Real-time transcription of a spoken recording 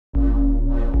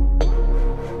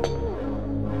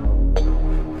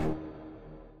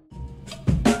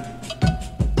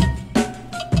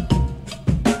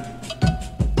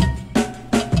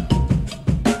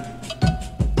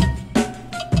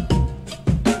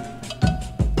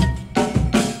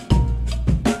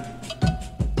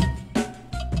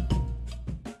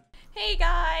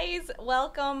guys,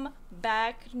 welcome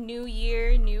back. New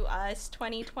year, new us,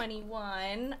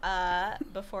 2021.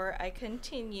 Before I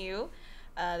continue,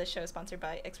 the show is sponsored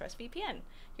by ExpressVPN.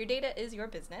 Your data is your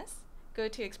business. Go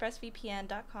to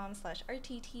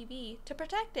expressvpn.com/rttv to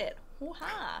protect it.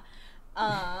 Hoo-ha.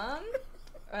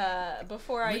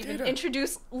 Before I even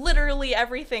introduce literally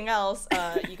everything else,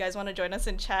 you guys want to join us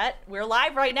in chat? We're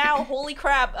live right now. Holy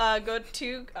crap.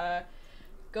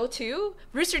 Go to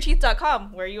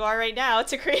roosterteeth.com, where you are right now,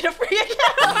 to create a free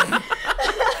account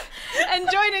and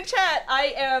join in chat.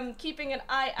 I am keeping an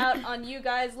eye out on you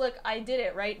guys. Look, I did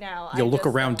it right now. Yo, look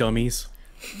around, dummies.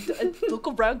 Look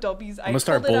around, dummies. I'm gonna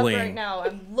start bullying right now.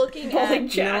 I'm looking at the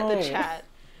chat.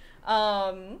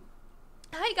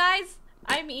 Hi guys,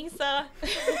 I'm Issa.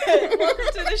 Welcome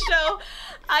to the show.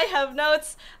 I Have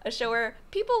Notes, a show where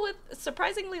people with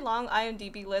surprisingly long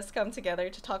IMDb lists come together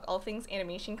to talk all things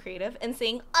animation creative and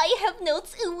sing "I have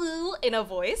notes, ooh" in a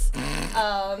voice.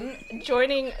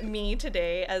 Joining me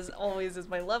today, as always, is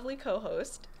my lovely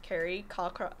co-host, Carrie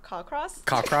Cawcross.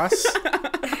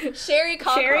 Sherry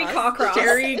Cawcross.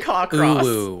 Sherry Cawcross.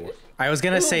 Ooh. I was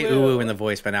gonna say ooh in the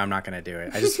voice, but now I'm not gonna do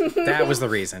it. That was the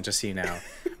reason, just so you know.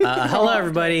 Hello,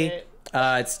 everybody.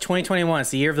 It's 2021. It's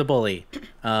the year of the bully.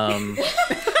 We're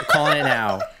calling it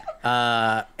now.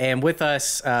 And with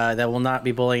us, that will not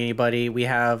be bullying anybody, we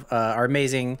have our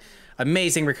amazing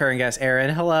recurring guest, Erin.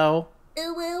 Hello.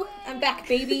 Ooh woo, I'm back,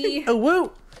 baby. Ooh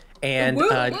woo. And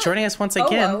joining us once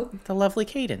again, the lovely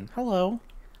Kaden. Hello.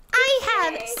 I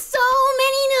have so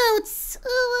many notes.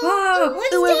 Ooh woo. Let's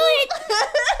do it.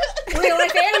 Real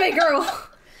life anime girl.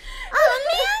 Oh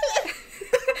man.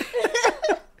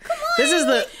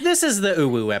 This is the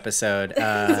ooh-woo episode.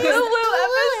 Episode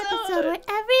where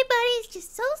everybody's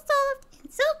just so soft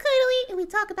and so cuddly, and we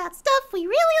talk about stuff we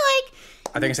really like.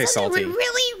 I think I say salty. We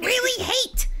really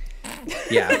hate.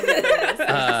 Yeah.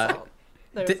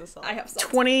 There's a salt. I have salt.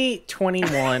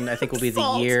 2021, I think, will be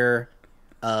the year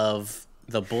of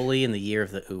the bully and the year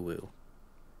of the ooh-woo.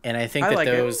 And I think that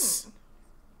those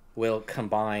will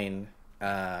combine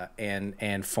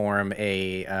and form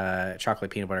a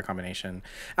chocolate peanut butter combination.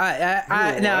 No,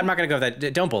 I'm not gonna go with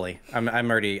that. Don't bully. I'm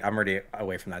already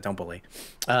away from that. Don't bully.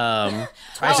 I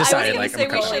decided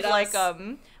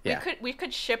we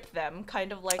could ship them,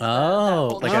 kind of like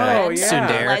like a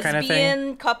tsundere kind of thing.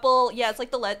 Lesbian couple. Yeah, it's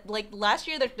like like last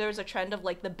year there was a trend of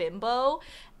like the bimbo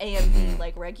and the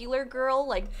like regular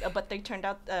girl, but they turned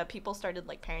out people started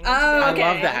like pairing them together.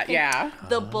 I love that. Yeah.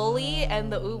 The bully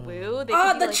and the ooh woo.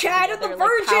 The Chad and the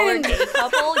Virgin. Power gay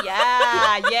couple.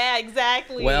 Yeah,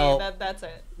 exactly. Well, that's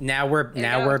it. Now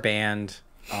we're banned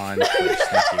on Twitch.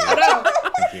 Thank you. Oh no.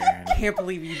 Thank you, Aaron. I can't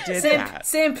believe you did that.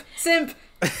 Simp.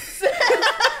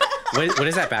 What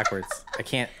is that backwards? I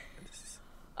can't.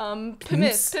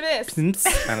 PMS.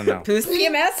 I don't know.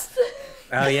 PMS.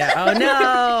 Oh yeah. Oh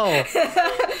no.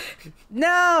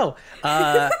 No.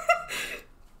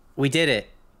 We did it.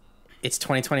 It's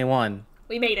 2021.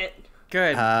 We made it.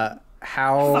 Good.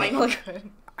 Finally.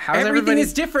 How's Everything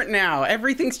is different now.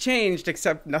 Everything's changed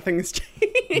except nothing's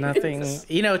changed. Nothing.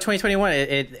 2021.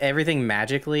 Everything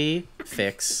magically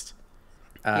fixed.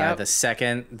 Yep. The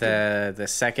second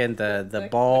the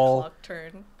ball clock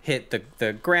turn. hit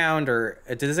the ground, or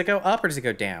does it go up or does it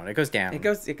go down? It goes down. It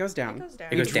goes down. It goes down.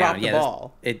 It goes dropped down. the Yeah,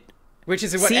 ball. Which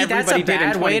is what everybody did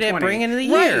in 2020. That's a bad way to bring into the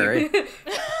year.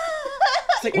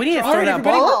 Like, we need to throw that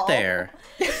ball up there.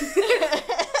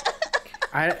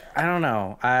 I don't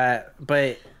know.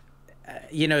 But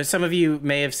some of you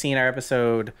may have seen our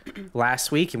episode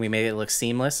last week, and we made it look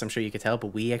seamless. I'm sure you could tell, but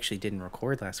we actually didn't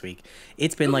record last week.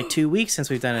 It's been like 2 weeks since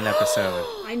we've done an episode.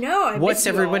 I know. What's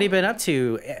everybody been up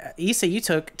to? Issa, you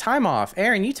took time off.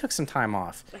 Aaron, you took some time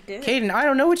off. I did. Caden, I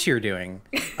don't know what you're doing.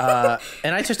 And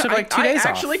I just took like 2 days off. I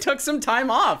actually took some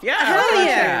time off. Yeah. Hell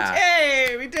yeah.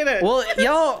 Hey, we did it. Well,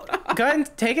 y'all, go ahead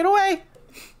and take it away.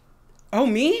 Oh,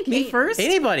 me? Me first?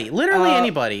 Anybody. Literally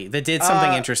anybody that did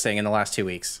something interesting in the last 2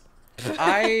 weeks.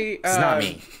 It's not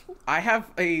me. I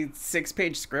have a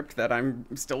 6-page script that I'm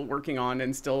still working on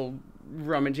and still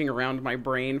rummaging around my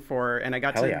brain for, and I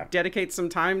got to dedicate some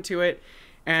time to it.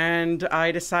 And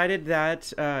I decided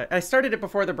that I started it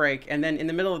before the break, and then in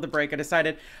the middle of the break, I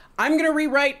decided I'm gonna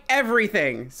rewrite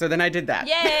everything. So then I did that.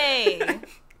 Yay!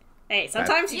 Hey,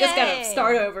 sometimes you just gotta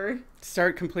start over.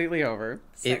 Start completely over.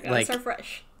 Start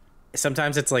fresh.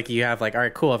 Sometimes it's like you have like, all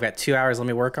right, cool, I've got 2 hours, let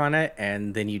me work on it,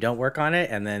 and then you don't work on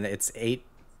it, and then it's 8,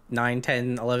 9,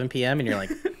 10, 11 p.m. and you're like,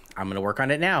 I'm gonna work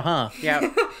on it now, huh? Yeah.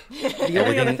 The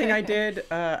only other thing I did,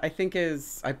 I think,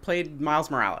 is I played Miles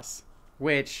Morales,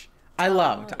 which I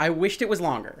loved. I wished it was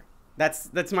longer.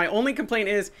 That's my only complaint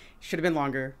is should have been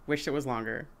longer. Wished it was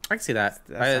longer. I can see that.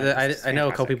 I know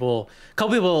a couple people.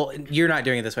 You're not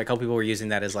doing it this way. A couple people were using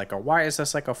that as like, why is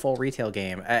this like a full retail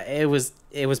game? It was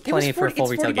plenty for a full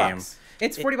retail game.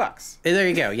 It's $40. There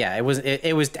you go. Yeah, it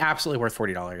was absolutely worth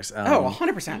 $40.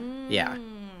 100%. Yeah.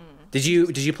 Did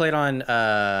you play it on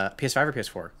PS5 or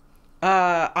PS4?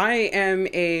 I am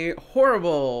a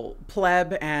horrible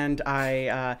pleb, and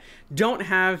I don't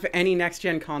have any next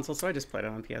gen console, so I just played it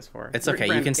on PS4. It's okay.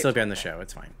 You can still be on the show.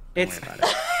 It's fine. Don't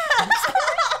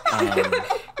worry about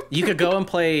it. You could go and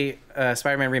play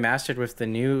Spider-Man Remastered with the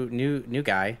new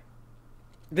guy.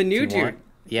 The new dude.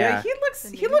 Yeah.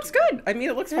 He looks good. I mean,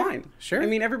 it looks fine. Sure. I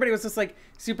mean, everybody was just like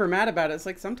super mad about it. It's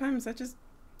like sometimes that just,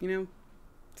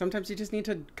 sometimes you just need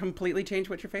to completely change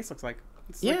what your face looks like.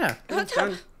 It's it's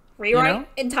done. Rewrite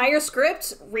entire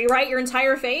script, rewrite your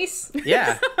entire face.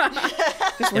 Yeah.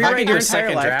 Just if I could do a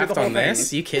second draft on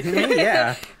this, you kidding me?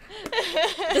 Yeah.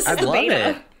 I'd love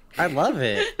it. I love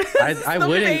it. I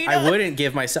wouldn't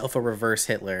give myself a reverse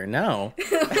Hitler. No.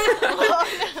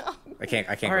 I can't.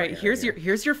 All right, here's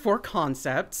your 4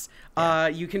 concepts.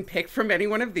 You can pick from any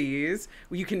one of these.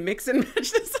 You can mix and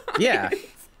match this. Yeah.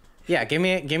 Give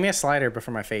me a slider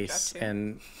before my face,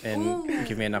 and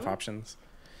give me enough options.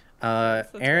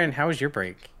 Aaron, how was your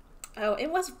break? Oh, it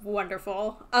was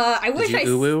wonderful. I wish I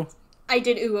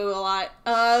did uwu a lot.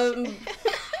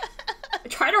 I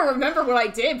try to remember what I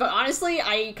did, but honestly,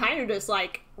 I kind of just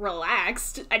like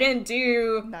relaxed. I didn't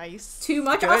do too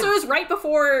much. Also, it was right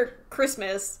before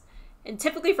Christmas, and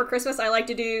typically for Christmas, I like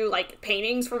to do like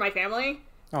paintings for my family.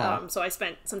 So I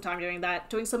spent some time doing that,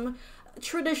 doing some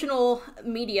traditional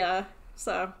media.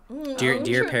 So do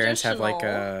your parents have like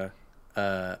a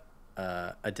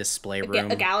display room,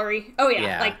 a gallery? Oh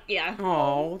yeah.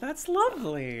 Oh, that's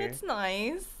lovely. That's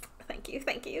nice. Thank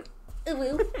you.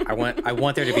 I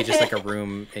want there to be just like a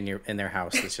room in their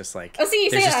house that's just like you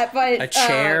say that, but a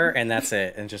chair and that's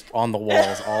it, and just on the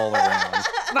walls all around.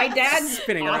 My dad's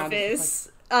office.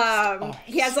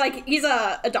 He's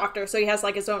a doctor, so he has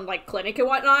like his own like clinic and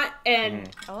whatnot, and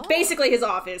basically his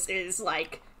office is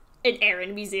like an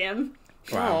Aaron museum.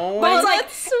 Wow. But it's like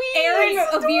sweet. Aaron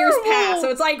of years past, so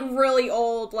it's like really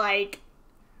old, like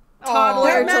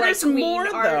toddler to like tween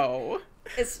art. Though.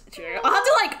 It's true. I'll have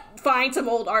to like find some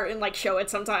old art and like show it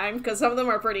sometime, because some of them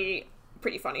are pretty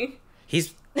funny.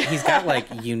 He's got like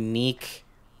unique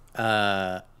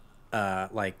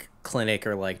like clinic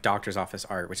or like doctor's office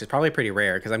art, which is probably pretty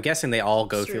rare, because I'm guessing they all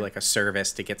go through like a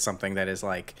service to get something that is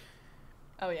like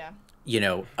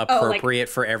appropriate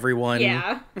for everyone.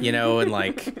 And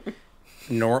like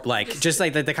just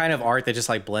like the kind of art that just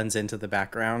like blends into the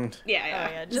background.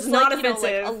 Just not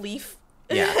offensive. Like a leaf.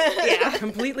 Yeah.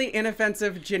 Completely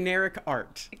inoffensive generic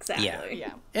art. Exactly.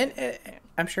 Yeah. And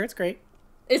I'm sure it's great.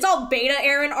 It's all beta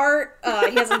Aaron art.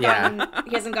 He hasn't gotten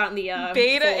the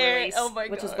beta full Aaron. release, Oh my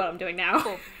god. which is what I'm doing now.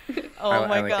 Cool. Oh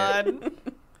my god.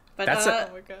 But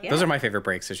those are my favorite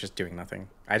breaks. It's just doing nothing.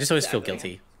 I just always feel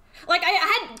guilty. Like I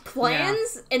had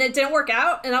plans and it didn't work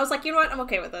out, and I was like, you know what? I'm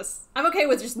okay with this. I'm okay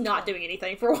with just not doing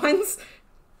anything for once.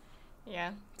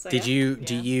 Yeah. So, does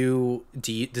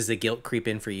the guilt creep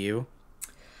in for you?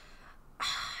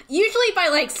 Usually by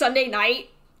like Sunday night,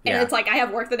 and it's like I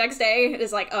have work the next day.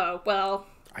 It's like, oh well,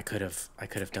 I could have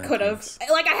done.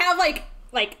 Like I have like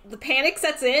the panic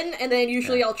sets in, and then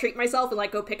usually I'll treat myself and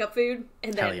like go pick up food,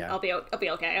 and then I'll be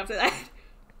okay after that.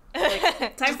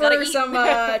 Like, time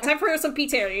for some P.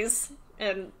 Terry's,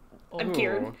 and I'm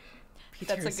cured.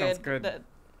 That's a good.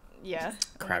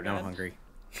 Crap! Now I'm hungry.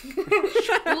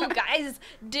 Ooh, guys,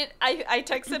 I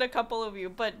texted a couple of you,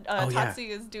 but Tatsu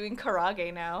is doing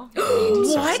karage now. I'm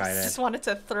so What? excited. Just wanted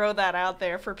to throw that out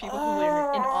there for people who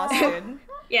live in Austin.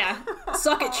 Yeah,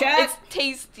 suck it, chat. It's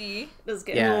tasty. This is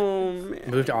good. Yeah, Oh, man.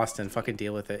 move to Austin. Fucking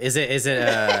deal with it. Is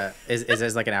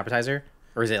it like an appetizer,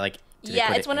 or is it like?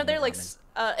 It's one of their like.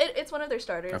 It's one of their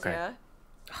starters. Okay. Yeah.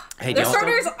 Hey, Their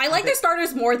starters. I like their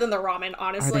starters more than the ramen.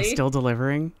 Honestly, Are they still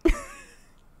delivering?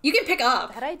 You can pick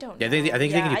up. That I don't know. Yeah, I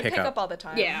think they can I pick up all the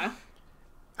time. Yeah.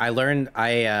 I learned.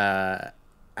 I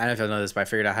don't know if you'll know this, but I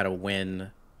figured out how to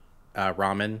win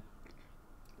ramen.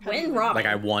 Win ramen. Like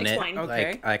I won Explain. it.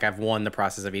 Okay. Like I've won the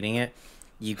process of eating it.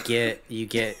 You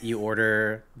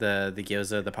order the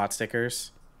gyoza, the pot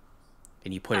stickers,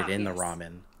 and you put it in the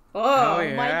ramen. Oh,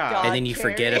 yeah. My God. And then you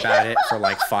forget about it for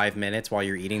like 5 minutes while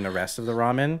you're eating the rest of the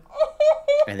ramen.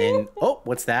 And then,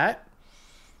 what's that?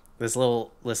 This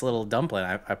little dumpling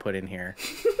I put in here.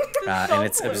 And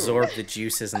it's absorbed the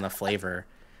juices and the flavor.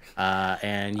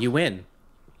 And you win.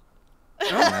 Oh,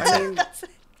 That's it.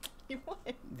 You won.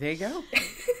 there you go.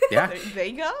 Yeah. There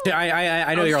you go.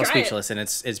 I know I'll you're all try it. speechless, and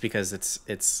it's because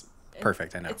it's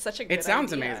perfect. I know. It's such a good It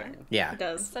sounds idea. amazing. Yeah. It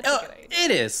does. Such a good idea.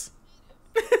 It is.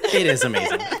 It is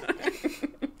amazing.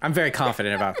 I'm very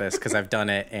confident about this because I've done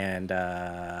it and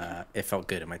it felt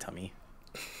good in my tummy.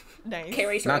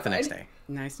 Nice. Not the next day.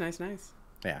 Nice.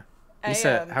 Yeah.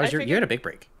 Lisa, how was you had a big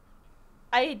break.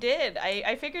 I did.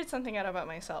 I figured something out about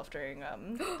myself during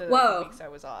the weeks I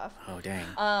was off. Oh dang.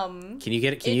 Can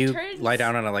you lie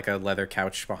down on a leather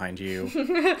couch behind you?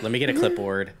 Let me get a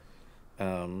clipboard.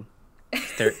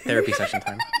 Therapy session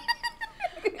time.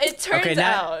 It turns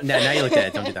out. Now you look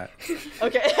dead. Don't do that.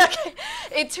 Okay.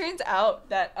 It turns out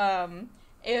that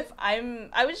if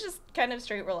I was just kind of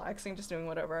straight relaxing, just doing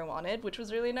whatever I wanted, which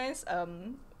was really nice.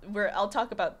 I'll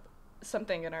talk about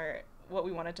something in what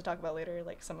we wanted to talk about later,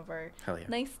 like some of our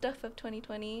nice stuff of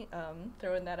 2020.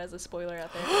 Throwing that as a spoiler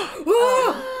out there.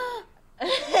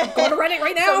 I'm going to Reddit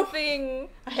right now.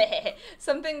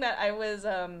 Something that I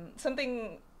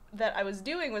was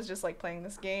doing was just like playing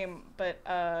this game,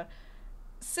 but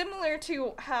similar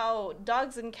to how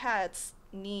dogs and cats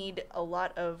need a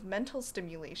lot of mental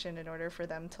stimulation in order for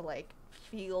them to like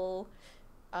feel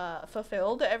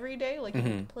fulfilled every day. Like you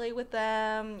need to play with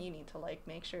them, you need to like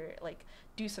make sure like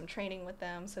do some training with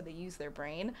them so they use their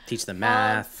brain, teach them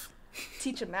math.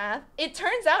 It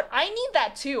turns out I need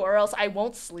that too, or else I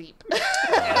won't sleep.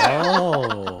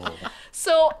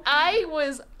 So I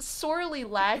was sorely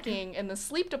lacking in the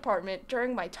sleep department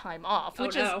during my time off,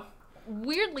 which is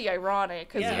weirdly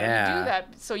ironic because you do that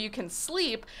so you can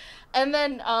sleep. And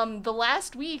then the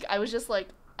last week I was just like,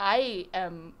 I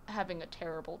am having a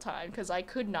terrible time because I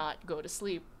could not go to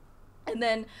sleep. And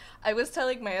then I was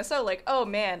telling my SO, like, oh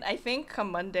man, I think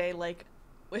come Monday, like,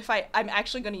 if I'm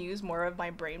actually going to use more of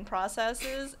my brain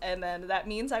processes, and then that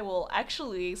means I will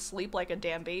actually sleep like a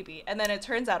damn baby. And then it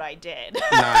turns out I did.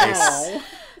 Nice.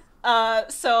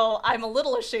 So I'm a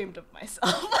little ashamed of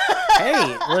myself.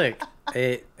 Hey, look,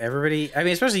 everybody, I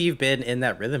mean, especially you've been in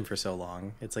that rhythm for so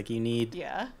long. It's like you need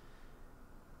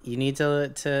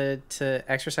to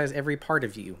exercise every part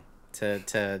of you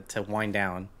to wind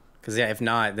down. Because if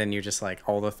not, then you're just like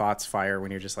all the thoughts fire when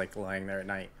you're just like lying there at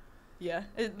night. Yeah,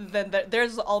 then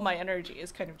there's all my energy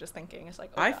is kind of just thinking. It's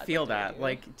like, oh, I feel that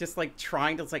like just like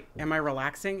trying to like, am I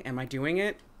relaxing? Am I doing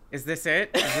it? Is this it?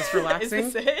 Is this relaxing?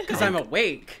 Is this it? Because I'm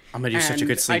awake. I'm gonna do such a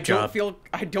good sleep job.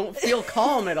 I don't feel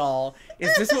calm at all.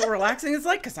 Is this what relaxing is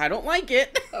like? Because I don't like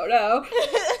it. Oh no.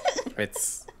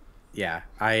 It's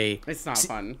not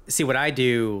fun. See, what I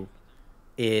do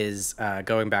is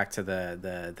going back to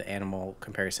the animal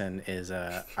comparison is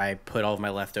I put all of my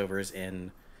leftovers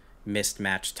in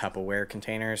mismatched Tupperware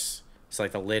containers, so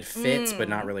like the lid fits but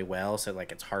not really well, so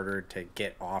like it's harder to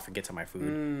get off and get to my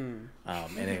food.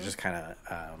 And it just kind of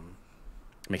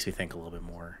makes me think a little bit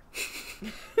more.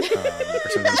 Or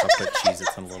sometimes I'll put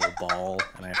Cheez-Its in a little ball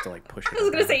and I have to like push it. I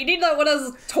was gonna say, you need like one of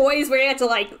those toys where you have to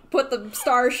like put the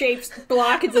star-shaped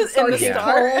block into the star-shaped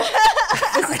hole.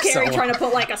 This is Carrie trying to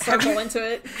put like a circle into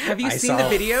it. Have you seen the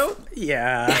video?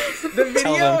 Yeah. The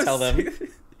video. Tell them.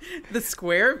 The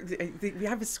square, we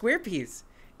have a square piece.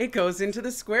 It goes into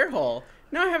the square hole.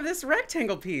 Now I have this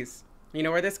rectangle piece. You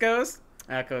know where this goes?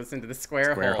 That goes into the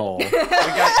square hole. We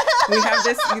have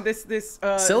this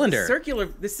cylinder.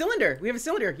 The cylinder. We have a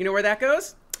cylinder. You know where that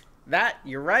goes? That,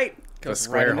 you're right, goes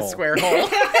right in the square hole.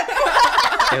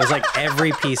 It was like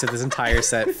every piece of this entire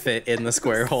set fit in the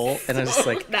square hole, and I was just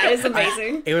like, that is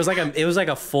amazing. It was like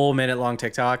a full minute long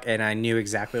TikTok, and I knew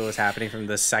exactly what was happening from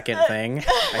the second thing.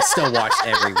 I still watched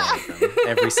every one of them,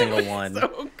 every single one.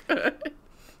 So good.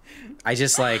 I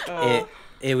just like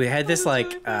it had this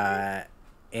like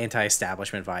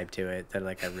anti-establishment vibe to it that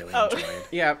like I really enjoyed.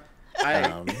 Yeah.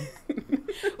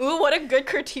 Ooh, what a good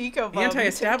critique of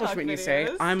anti-establishment, you say?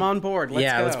 I'm on board.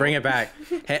 Let's go. Let's bring it back.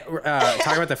 Hey,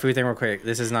 talk about the food thing real quick.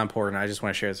 This is not important. I just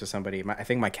want to share this with somebody. I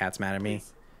think my cat's mad at me.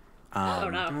 Oh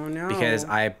no! Because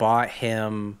I bought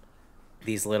him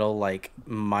these little like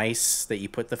mice that you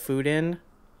put the food in.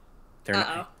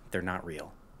 They're not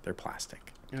real. They're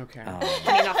plastic. Okay.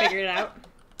 Can you not figure it out?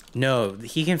 No,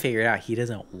 he can figure it out. He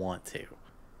doesn't want to.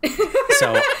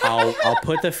 So I'll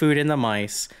put the food in the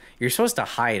mice. You're supposed to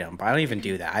hide them, but I don't even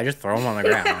do that. I just throw them on the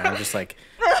ground. And I'm just like,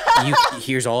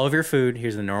 here's all of your food.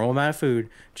 Here's the normal amount of food.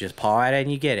 Just paw at it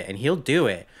and you get it. And he'll do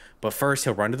it. But first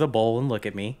he'll run to the bowl and look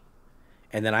at me.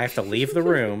 And then I have to leave the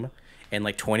room. And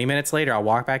like 20 minutes later, I'll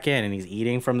walk back in and he's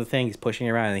eating from the thing. He's pushing it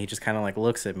around and he just kind of like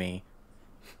looks at me.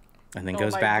 And then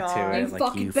goes back to it. You like,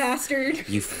 fucking bastard.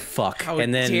 You fuck. How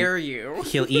and then dare you?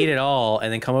 He'll eat it all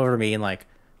and then come over to me and like,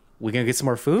 we gonna get some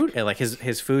more food? And like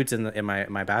his food's in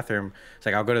my bathroom. It's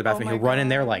like I'll go to the bathroom. He'll run in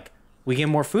there like, we get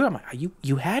more food. I'm like,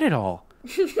 you had it all.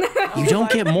 You don't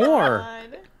get more.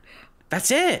 That's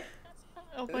it.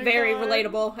 Very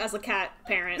relatable as a cat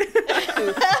parent.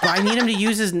 But I need him to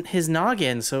use his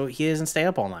noggin so he doesn't stay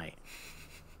up all night.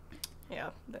 Yeah.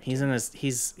 He's in his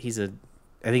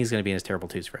I think he's gonna be in his terrible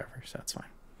twos forever, so that's fine.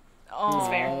 Oh,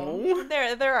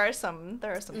 there are some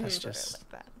things just like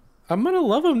that. I'm gonna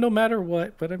love him no matter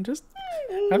what, but I'm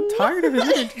tired of his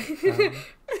energy.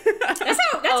 That's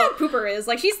how Pooper is.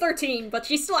 Like, she's 13, but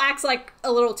she still acts like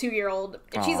a little 2-year-old,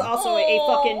 and she's also a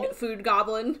fucking food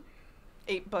goblin.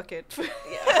 8 bucket.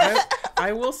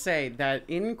 I will say that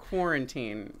in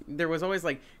quarantine, there was always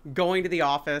like going to the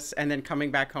office and then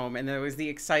coming back home, and there was the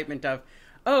excitement of,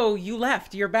 oh, you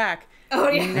left, you're back. Oh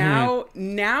yeah.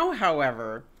 Now,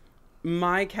 however,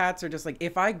 my cats are just like,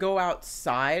 if I go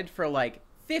outside for like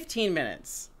 15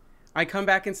 minutes, I come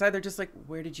back inside, they're just like,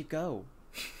 where did you go?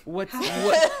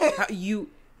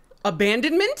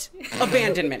 Abandonment is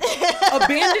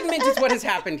what has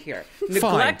happened here.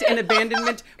 Neglect and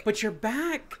abandonment, but you're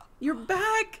back.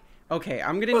 Okay,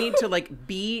 I'm gonna need to like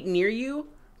be near you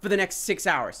for the next 6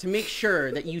 hours to make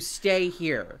sure that you stay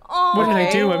here. Oh, what did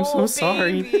I do? I'm so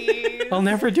sorry. I'll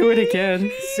never do it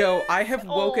again. So I have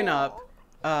woken up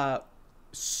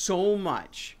so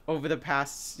much over the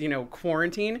past,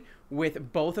 quarantine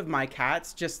with both of my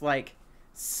cats just like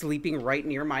sleeping right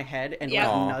near my head and like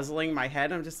nuzzling my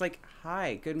head. I'm just like,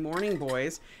 hi, good morning,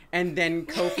 boys. And then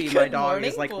Kofi, my dog,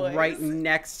 is like right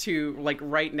next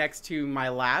to my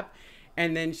lap.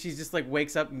 And then she's just like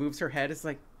wakes up, moves her head. It's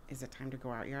like, is it time to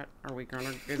go out yet? Are we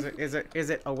gonna? Is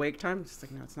it awake time? She's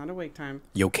like, no, it's not awake time.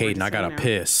 Yo, Caden, I gotta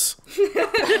piss.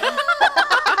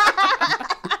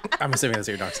 I'm assuming that's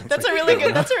your dog's name. That's a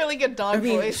really good dog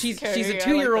voice. She's a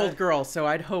 2-year-old girl, so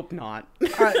I'd hope not.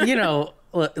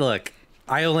 Look,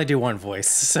 I only do one voice,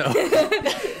 so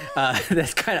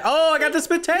that's kind of. Oh, I got the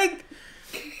spit take.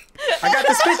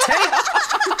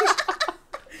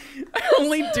 I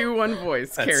only do one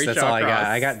voice. That's all I got.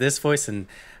 I got this voice, and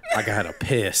I gotta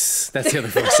piss. That's the other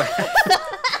voice I have.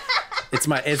 It's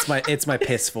my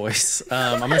piss voice.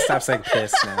 I'm gonna stop saying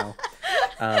piss now.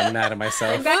 I'm mad at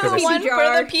myself. One for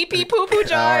the pee-pee poo-poo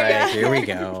jar. All right, here we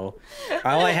go.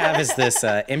 All I have is this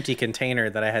empty container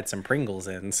that I had some Pringles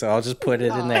in, so I'll just put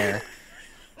it in there.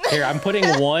 Here, I'm putting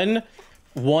one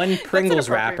Pringles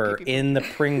wrapper in the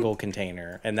Pringle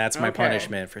container, and that's my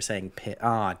punishment for saying pit.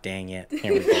 Ah, dang it.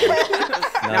 Here we go.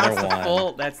 Another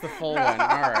one. That's the full one.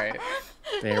 All right.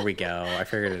 There we go. I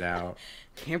figured it out.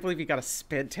 Can't believe you got a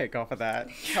spit take off of that.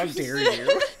 How dare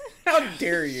you? How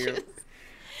dare you?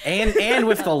 And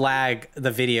with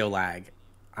the video lag,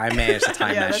 I managed to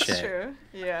time that shit. Yeah, that's true.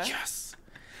 Yeah. Yes.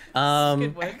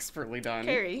 Good work. Expertly done.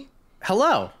 Carrie.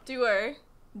 Hello. Do our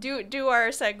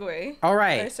segue. All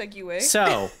right. Our segue.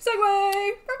 So.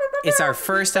 Segue. It's our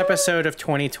first episode of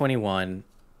 2021,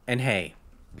 and hey,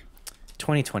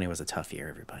 2020 was a tough year,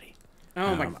 everybody.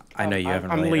 Oh my! I know you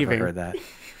haven't really ever heard that.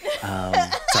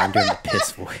 So I'm doing the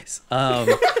piss voice.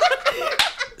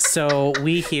 So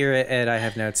we here at I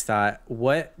Have Notes thought,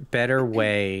 what better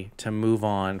way to move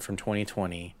on from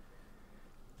 2020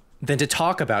 than to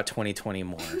talk about 2020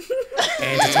 more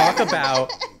and to talk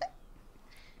about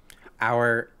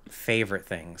our favorite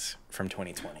things from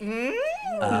 2020.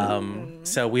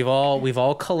 So we've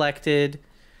all collected.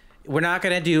 We're not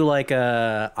gonna do like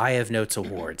a I Have Notes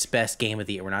awards, best game of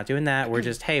the year. We're not doing that. We're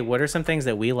just, hey, what are some things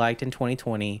that we liked in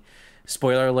 2020?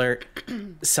 Spoiler alert,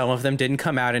 some of them didn't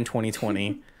come out in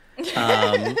 2020.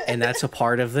 And that's a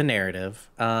part of the narrative.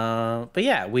 But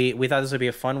yeah, we thought this would be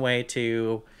a fun way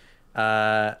to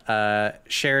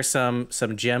share some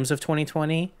gems of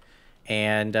 2020.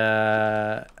 And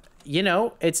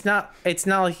it's not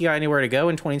like you got anywhere to go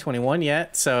in 2021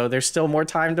 yet, so there's still more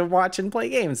time to watch and play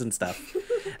games and stuff.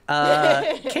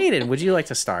 Caden, would you like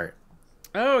to start?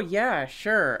 Oh yeah,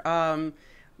 sure.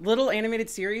 Little animated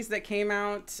series that came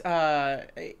out.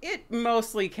 It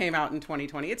mostly came out in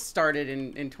 2020. It started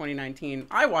in 2019.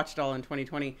 I watched it all in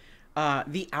 2020.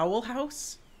 The Owl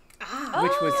House,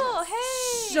 which was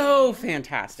so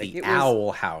fantastic. The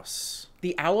Owl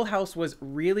House was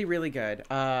really, really good.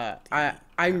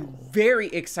 I'm very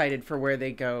excited for where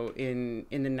they go in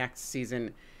the next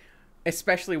season,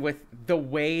 especially with the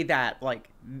way that like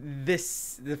the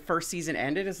first season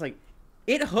ended. Is like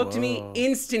it hooked me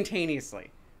instantaneously.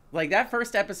 Like that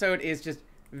first episode is just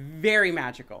very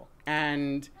magical,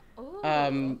 and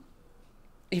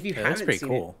if you haven't pretty seen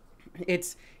cool.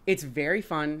 It's very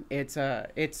fun.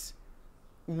 It's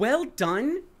well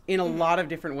done in a lot of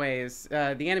different ways.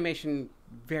 The animation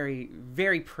very,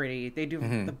 very pretty. They do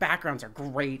the backgrounds are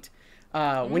great.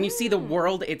 When you see the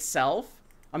world itself,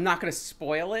 I'm not going to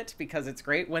spoil it because it's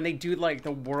great. When they do like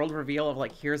the world reveal of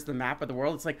like here's the map of the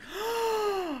world, it's like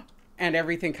and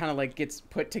everything kind of like gets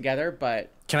put together.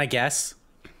 But can I guess?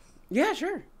 Yeah,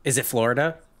 sure. Is it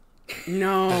Florida?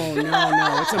 No.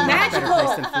 It's a much better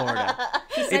place than Florida.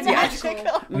 It's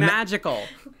magical. Magical.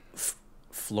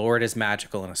 Florida's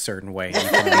magical in a certain way. You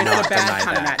cannot deny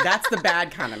that. That's the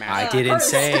bad kind of magical.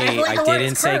 I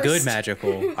didn't say good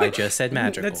magical. I just said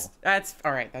magical. That's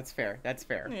all right. That's fair.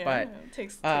 Yeah, But it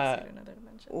takes you to another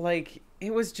dimension. like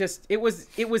it was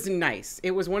nice.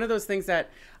 It was one of those things that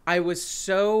I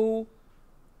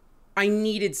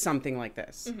needed something like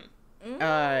this.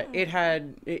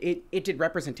 It did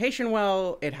representation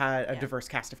well. It had a diverse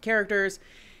cast of characters.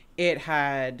 It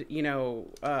had,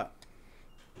 it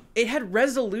had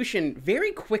resolution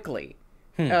very quickly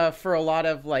for a lot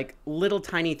of like little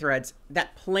tiny threads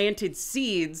that planted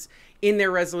seeds in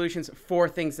their resolutions for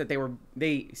things that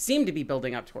they seemed to be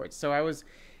building up towards. So I was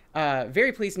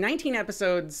very pleased. 19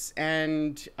 episodes,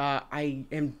 and I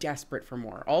am desperate for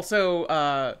more.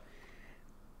 Also,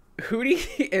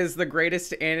 Hootie is the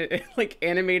greatest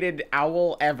animated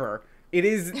owl ever. It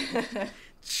is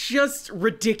just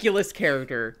ridiculous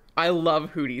character. I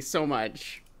love Hootie so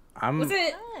much. Was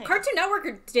it Cartoon Network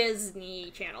or Disney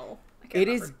Channel? It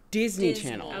is Disney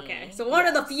Channel. Okay, so one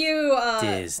of the few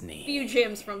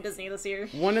gems from Disney this year.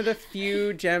 One of the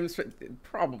few gems,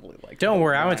 probably like. Don't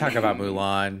worry, I want to talk about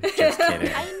Mulan. Just kidding.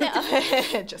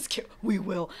 I know. Just kidding. We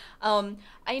will.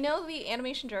 I know the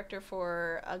animation director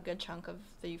for a good chunk of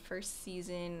the first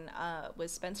season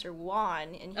was Spencer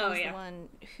Wan, and he was the one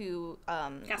who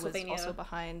was also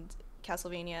behind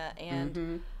Castlevania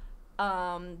and.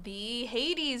 The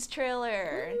Hades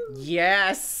trailer.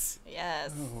 Yes.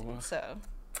 Oh. So.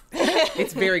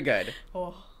 It's very good.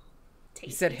 Oh.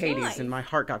 He said Hades, and my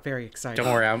heart got very excited.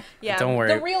 Don't worry, don't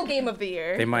worry. The real game of the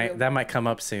year. That might come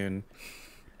up soon.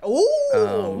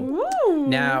 Ooh.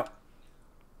 Now,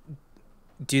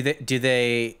 do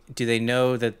they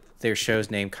know that their show's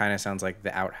name kind of sounds like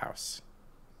The Outhouse?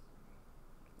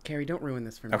 Carrie, don't ruin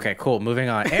this for me. Okay, cool. Moving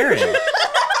on, Aaron.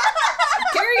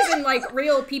 Carrie's in like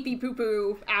real pee poo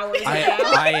poo hours.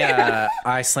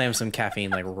 I slammed some caffeine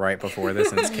like right before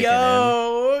this, and it's kicking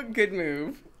in. Good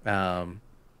move.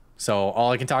 So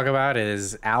all I can talk about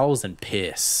is owls and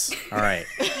piss. All right.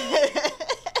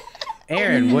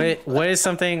 Aaron, what is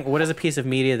a piece of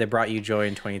media that brought you joy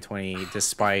in 2020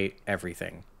 despite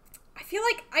everything? I feel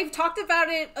like I've talked about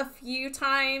it a few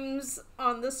times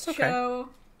on this show.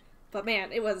 But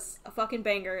man, it was a fucking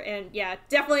banger, and yeah,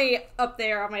 definitely up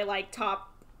there on my like top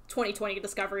 2020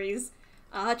 discoveries.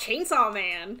 Chainsaw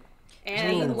Man,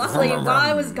 and luckily while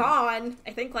I was gone,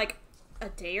 I think like a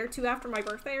day or two after my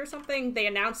birthday or something, they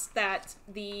announced that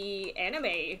the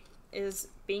anime is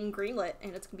being greenlit,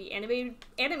 and it's gonna be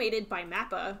animated by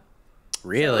Mappa.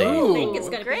 Really? So I think it's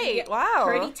gonna be wow,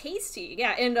 pretty tasty.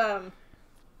 Yeah, and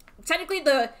technically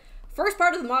the first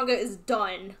part of the manga is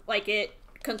done. Like it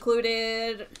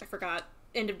concluded, I forgot,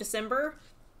 end of December.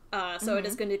 So it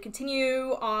is going to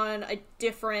continue on a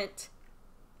different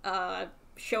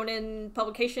shonen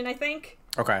publication, I think.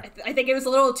 Okay. I think it was a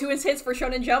little too intense for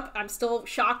Shonen Jump. I'm still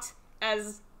shocked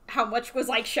as how much was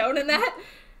like shown in that.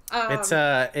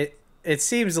 It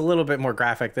seems a little bit more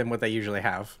graphic than what they usually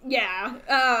have. Yeah.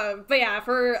 But yeah,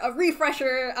 for a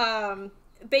refresher,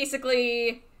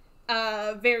 basically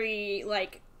very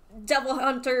like devil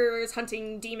hunters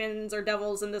hunting demons or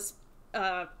devils in this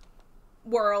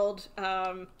world.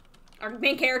 Our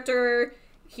main character,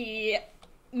 he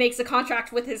makes a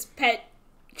contract with his pet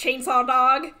chainsaw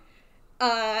dog,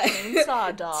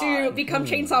 to become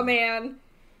Chainsaw Man.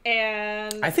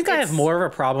 And I think I have more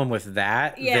of a problem with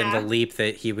that than the leap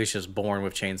that he was just born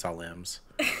with chainsaw limbs.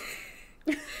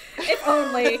 If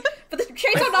only. But the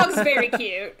chainsaw dog is very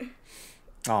cute.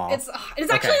 Aww.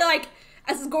 It's actually like,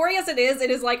 as gory as it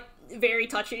is like very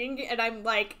touching, and I'm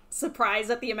like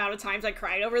surprised at the amount of times I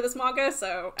cried over this manga,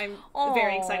 so I'm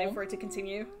very excited for it to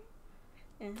continue.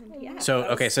 And yeah.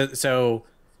 So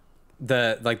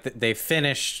they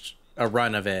finished a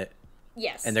run of it.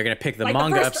 Yes. And they're gonna pick the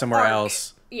manga up somewhere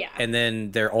else. Yeah. And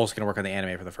then they're also gonna work on the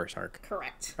anime for the first arc.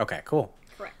 Correct. Okay, cool.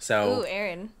 Correct. So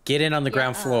Aaron. Get in on the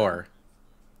ground floor.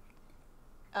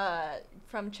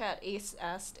 From chat, Ace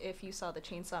asked if you saw the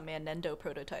Chainsaw Man Nendo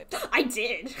prototype. I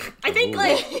did. I think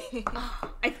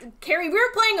Carrie, we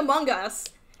were playing Among Us.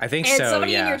 I think and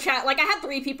somebody in your chat, like I had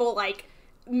 3 people like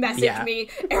message me,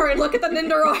 Aaron, look at the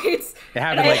Nendoroids. It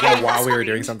happened while we were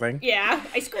doing something. Yeah,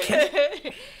 I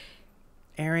screamed.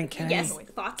 Aaron, can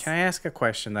I ask a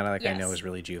question that I know is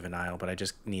really juvenile, but I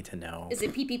just need to know. Is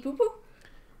it pee pee poo poo?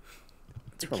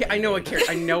 I know what Carrie's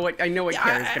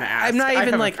gonna ask. I'm not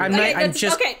even like I'm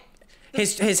just okay.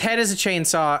 His head is a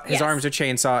chainsaw. His arms are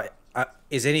chainsaw.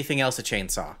 Is anything else a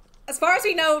chainsaw? As far as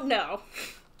we know, no.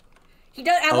 He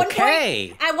does at one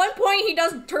point. He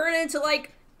does turn into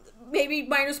like maybe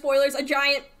minor spoilers, a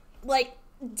giant, like,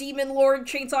 demon lord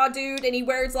chainsaw dude, and he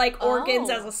wears, like, organs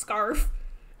as a scarf.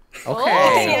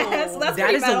 Okay. Yeah, so that's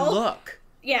that is metal. a look.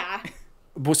 Yeah.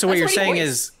 So what you're saying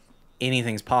is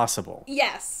anything's possible.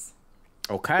 Yes.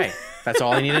 Okay. That's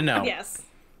all I need to know. Yes.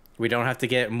 We don't have to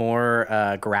get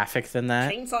more graphic than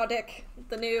that. Chainsaw Dick,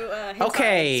 the new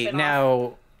okay,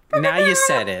 spin-off. now you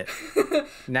said it.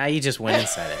 Now you just went and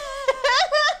said it.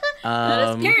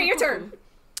 Gary, your turn.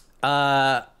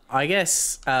 I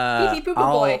guess Pee pee poo poo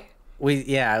boy.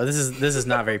 This is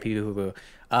not very pee pee poo poo.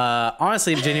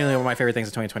 Honestly, genuinely, one of my favorite things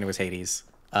of 2020 was Hades.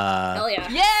 Hell yeah.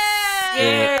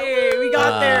 Yay! We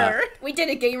got there. We did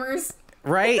it, gamers.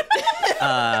 Right?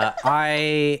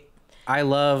 I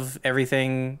love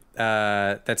everything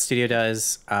that studio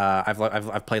does.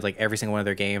 I've played like every single one of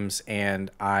their games, and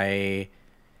we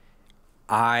talked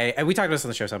about this on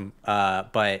the show some.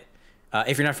 But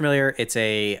if you're not familiar,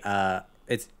 I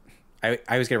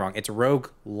always get it wrong. It's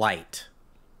roguelite.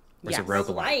 Or is it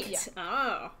roguelike? Yeah.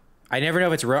 Oh. I never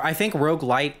know if it's I think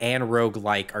roguelite and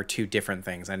roguelike are two different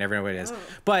things. I never know what it is.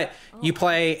 But you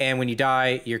play, and when you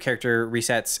die, your character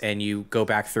resets, and you go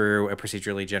back through a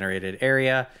procedurally generated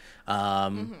area.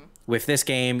 With this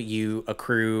game, you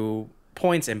accrue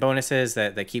points and bonuses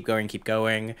that keep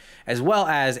going, as well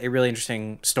as a really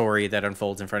interesting story that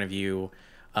unfolds in front of you.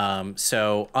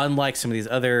 So unlike some of these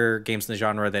other games in the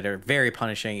genre that are very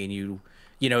punishing, and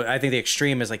I think the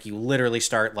extreme is like you literally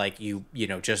start like you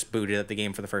just booted up the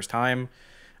game for the first time.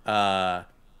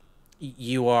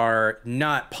 You are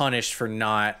not punished for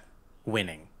not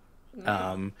winning.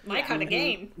 My kind of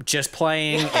game. Just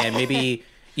playing, and maybe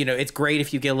it's great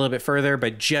if you get a little bit further,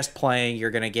 but just playing, you're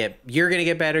gonna get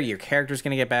better. Your character's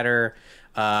gonna get better,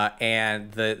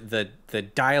 and the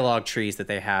dialogue trees that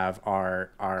they have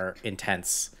are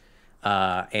intense,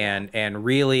 and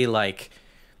really like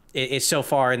it's so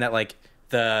far in that like.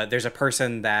 There's a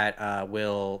person that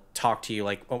will talk to you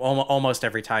like almost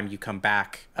every time you come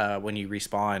back when you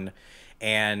respawn,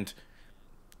 and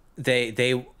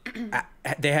they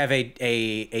have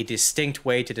a distinct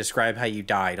way to describe how you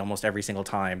died almost every single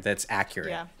time that's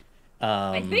accurate. Yeah.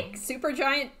 I think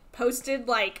Supergiant posted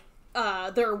like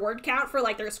their word count for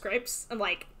like their scripts and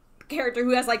like character who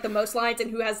has like the most lines and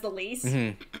who has the least.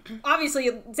 Obviously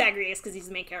Zagreus, because he's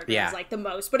the main character, has like the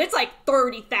most, but it's like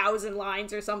 30,000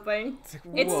 lines or something. It's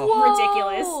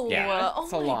ridiculous. Yeah,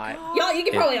 it's a lot. Y'all, you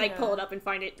can probably like pull it up and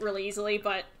find it really easily,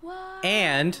 but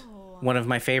and one of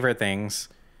my favorite things,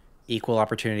 equal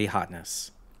opportunity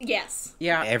hotness. Yes.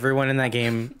 Yeah. Everyone in that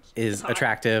game is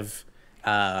attractive,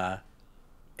 and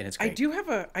it's great. I do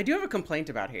have a complaint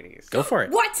about Hades. Go for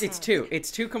it. What? It's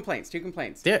two complaints.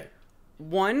 Yeah.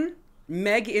 One,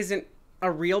 Meg isn't a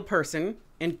real person,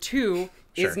 and two,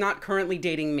 is not currently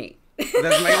dating me. Those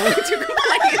are my only two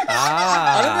complaints.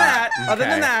 Other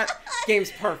than that,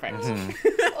 game's perfect.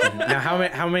 Now,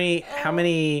 how many?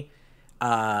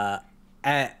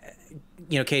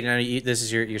 Kate, this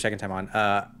is your second time on.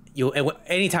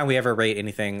 Anytime we ever rate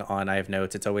anything on I Have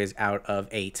Notes, it's always out of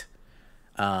 8.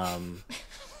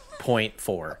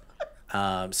 0.4.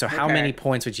 So how many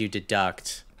points would you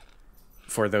deduct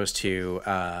for those two?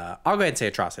 I'll go ahead and say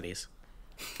atrocities.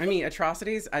 I mean,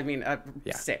 atrocities?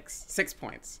 6. 6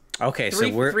 points. Okay,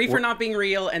 three, so we're 3 for not being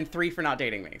real and 3 for not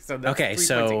dating me. So that's 3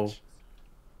 points each.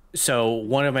 So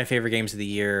one of my favorite games of the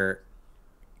year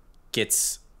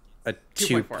gets a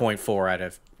 2.4 out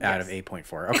of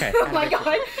 8.4. Okay. Oh my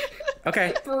god.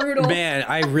 Okay. Brutal. Man,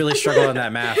 I really struggle on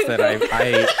that math that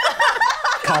I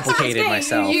complicated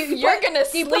myself. You're gonna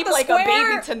sleep like a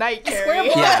baby tonight, Carrie.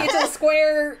 Square block into a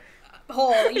square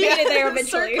hole. You made it there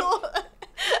eventually.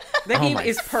 The game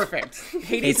is perfect.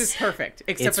 Hades is perfect,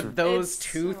 except for those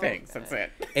two things. That's it.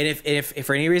 And if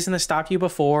for any reason this stopped you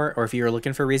before, or if you were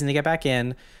looking for a reason to get back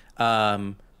in,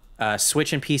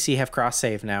 Switch and PC have cross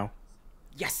save now.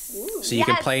 Yes. So you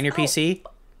can play on your PC,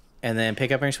 and then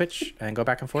pick up on your Switch and go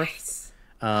back and forth. Nice.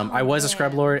 I was a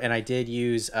scrub lord, and I did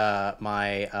use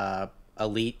my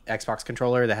Elite Xbox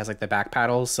controller that has like the back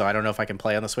paddles. So I don't know if I can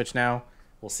play on the Switch now.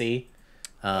 We'll see.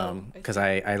 Because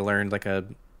I learned like a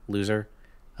loser.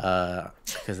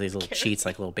 Because these little cheats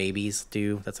like little babies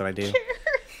do. That's what I do.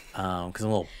 Because I'm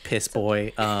a little piss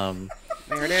boy.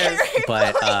 There it is.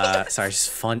 But sorry, it's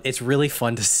just fun. It's really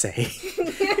fun to say.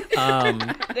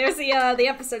 There's the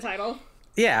episode title.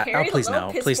 Yeah. Carrie, please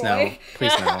no. Please no.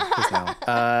 Please no. Please no.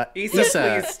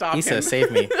 Issa, please stop Issa, him.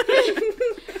 save me.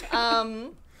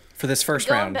 For this first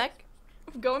round.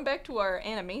 Going back to our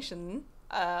animation.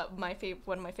 One of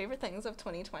my favorite things of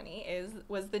 2020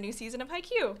 was the new season of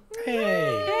Haikyuu.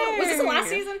 Hey. Was this the last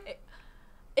season?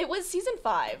 It was season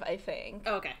 5, I think.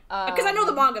 Oh, okay. Because I know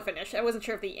the manga finished. I wasn't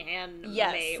sure if the anime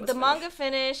was the manga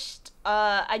finished.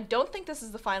 I don't think this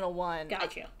is the final one.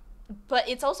 Gotcha. But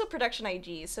it's also production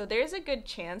IG, so there's a good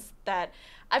chance that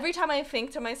every time I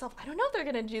think to myself, I don't know if they're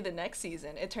going to do the next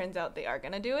season, it turns out they are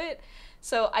going to do it.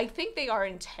 So I think they are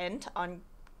intent on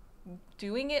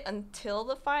doing it until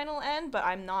the final end, but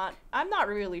I'm not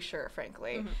really sure,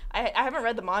 frankly. Mm-hmm. I haven't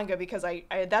read the manga because I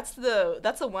that's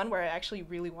the one where I actually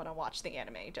really want to watch the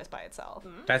anime just by itself.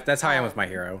 Mm-hmm. That's how I am with My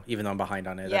Hero, even though I'm behind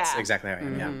on it. Yeah. That's exactly how I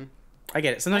am. Mm-hmm. Yeah, I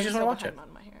get it. Sometimes you just want to watch it.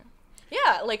 On My Hero.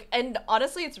 Yeah, like, and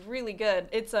honestly, it's really good.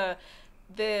 It's the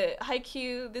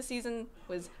Haikyuu this season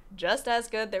was just as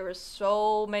good. There were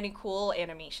so many cool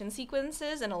animation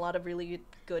sequences and a lot of really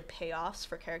good payoffs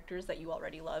for characters that you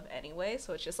already love anyway.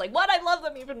 So it's just like, what? I love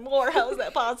them even more. How is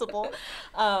that possible?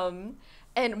 And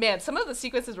man, some of the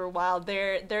sequences were wild.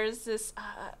 There's this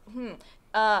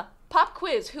pop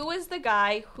quiz. Who was the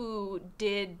guy who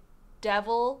did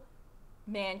Devil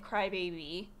Man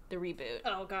Crybaby, the reboot?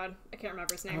 Oh god, I can't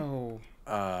remember his name. Oh,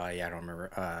 yeah, I don't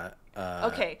remember.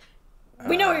 Okay.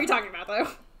 We know what you're talking about, though.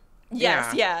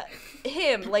 Yes, yeah.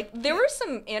 Him. Like, there were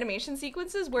some animation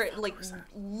sequences where it, like,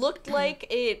 looked like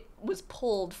it was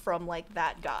pulled from, like,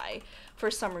 that guy for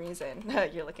some reason.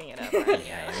 You're looking it up. Right?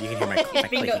 Yeah, you can hear my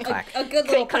clicky clack. A good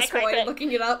little piss boy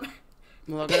looking it up.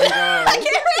 Look at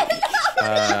him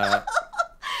go.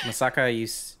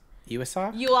 Masaka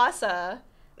Yuasa? Yuasa.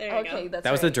 There you go. That's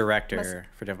that was the director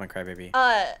for Devil May Cry Baby.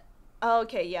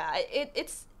 Okay, yeah.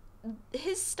 It's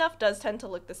his stuff does tend to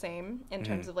look the same in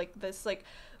terms of like this, like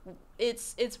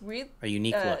it's really a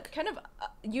unique look, kind of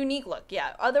unique look,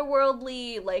 yeah,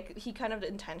 otherworldly. Like he kind of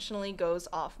intentionally goes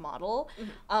off model,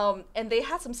 and they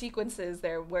had some sequences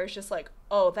there where it's just like,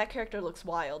 oh, that character looks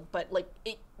wild, but like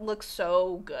it looks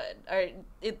so good, or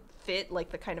it fit like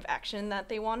the kind of action that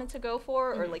they wanted to go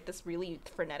for, or like this really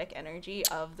frenetic energy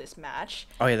of this match.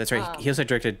 Oh yeah, that's right. He also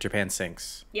directed Japan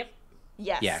Sinks. Yep.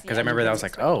 Yes. Yeah, because I remember that was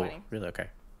like, oh, really? Okay.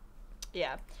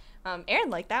 Yeah. Aaron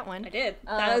liked that one. I did.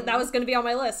 That was going to be on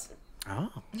my list. Oh.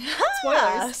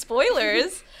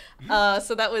 Spoilers.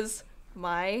 So that was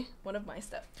one of my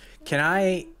stuff. Can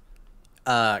I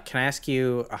ask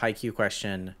you a Haikyuu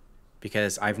question?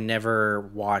 Because I've never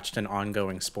watched an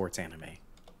ongoing sports anime.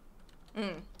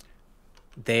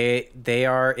 They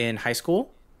are in high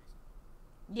school?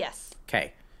 Yes.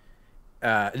 Okay.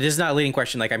 This is not a leading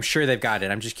question. Like, I'm sure they've got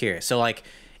it. I'm just curious. So, like,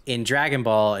 in Dragon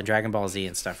Ball and Dragon Ball Z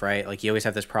and stuff, right? Like, you always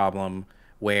have this problem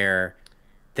where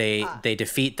they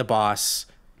defeat the boss,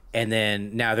 and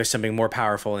then now there's something more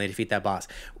powerful, and they defeat that boss.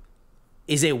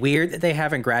 Is it weird that they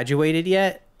haven't graduated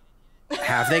yet?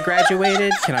 Have they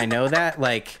graduated? Can I know that?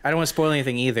 Like, I don't want to spoil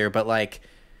anything either, but, like,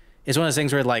 it's one of those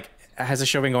things where, like, has the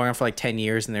show been going on for, like, 10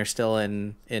 years, and they're still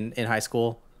in high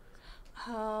school?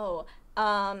 Oh,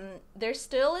 they're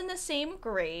still in the same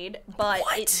grade, but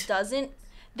it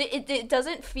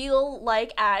doesn't feel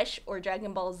like Ash or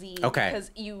Dragon Ball Z. Okay. Because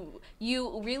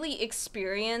you really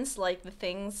experience like the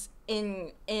things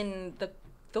in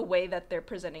the way that they're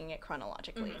presenting it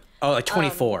chronologically. Oh, like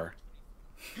 24.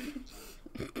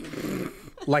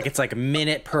 Like it's like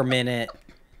minute per minute.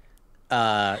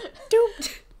 Doop,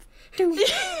 doop.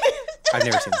 I've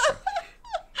never seen the show.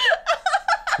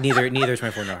 Neither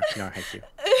 24 nor Haikyuu.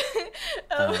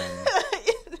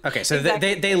 Okay, so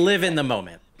exactly. they live in the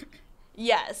moment.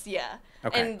 Yes, yeah.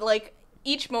 Okay. And like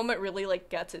each moment really like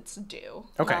gets its due.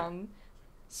 Okay.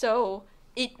 So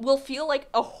it will feel like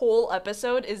a whole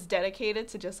episode is dedicated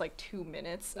to just like 2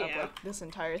 minutes of like this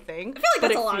entire thing. I feel like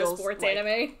that's a lot of sports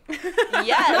anime.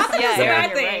 Yes, it's a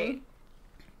bad thing. Right.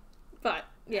 But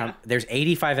yeah. There's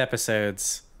 85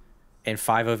 episodes and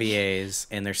 5 OVAs,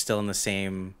 and they're still in the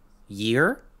same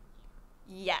year?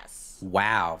 Yes.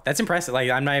 Wow. That's impressive. Like,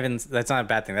 that's not a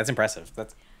bad thing. That's impressive.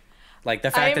 That's like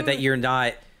the fact that you're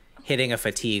not hitting a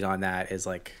fatigue on that is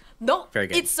like very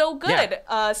good. It's so good.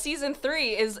 Yeah. Season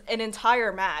 3 is an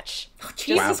entire match. Oh,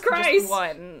 Jesus Christ. Just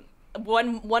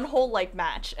one whole like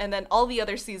match, and then all the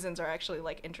other seasons are actually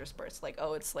like interspersed. Like,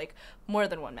 oh, it's like more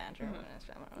than one match. Wow.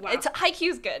 It's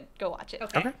Haikyuu's good. Go watch it.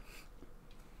 Okay.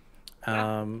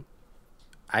 Wow.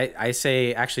 I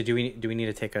say, actually, do we need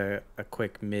to take a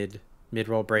quick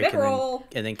mid-roll break, and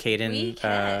then Kaden, you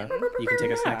can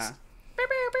take us next.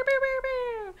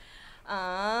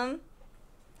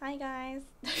 Hi guys.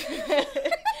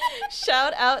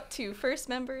 Shout out to First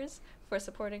members for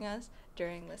supporting us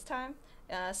during this time.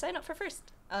 Sign up for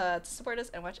First to support us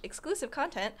and watch exclusive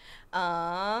content.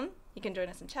 You can join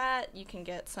us in chat. You can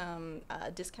get some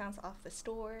discounts off the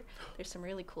store. There's some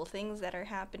really cool things that are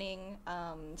happening.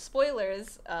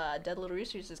 Spoilers, Dead Little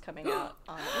Roosters is coming out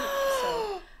on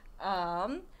 8th.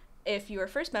 So if you're a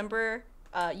First member,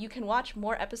 You can watch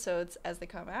more episodes as they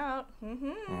come out.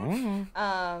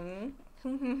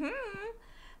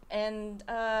 And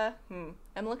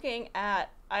I'm looking at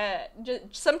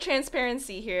just some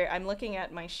transparency here. I'm looking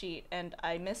at my sheet, and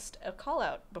I missed a call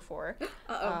out before.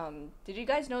 Did you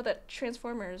guys know that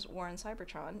Transformers: War on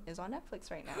Cybertron is on Netflix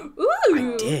right now? Ooh,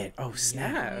 I did. Oh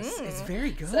snap! Yes, it's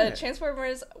very good. So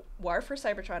Transformers: War for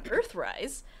Cybertron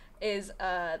Earthrise is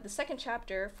the second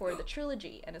chapter for the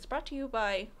trilogy, and it's brought to you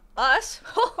by us.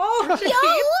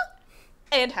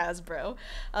 And Hasbro.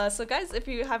 So guys, if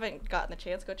you haven't gotten the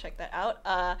chance, go check that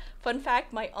out. Fun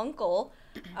fact, my uncle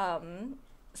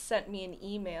sent me an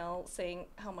email saying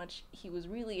how much he was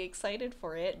really excited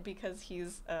for it because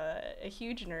he's a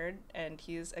huge nerd and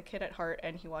he's a kid at heart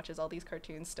and he watches all these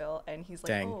cartoons still, and he's like,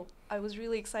 Dang. Oh, I was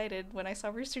really excited when I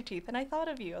saw Rooster Teeth and I thought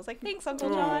of you. I was like, thanks, Uncle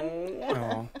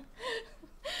John.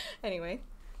 Anyway.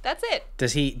 That's it.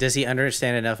 Does he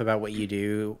understand enough about what you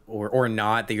do or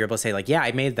not that you're able to say like, yeah,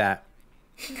 I made that?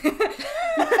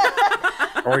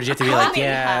 Or did you have to be like,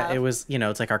 yeah, it was,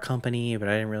 it's like our company, but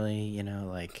I didn't really,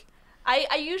 like.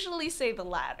 I usually say the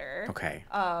latter. Okay.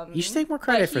 You should take more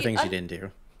credit for things you didn't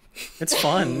do. It's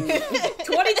fun.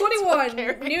 2021,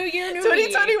 new year, new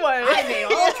 2021. I made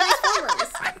all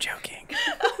Transformers. I'm joking.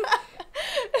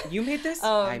 You made this?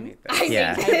 I made this. I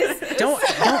made this. Don't.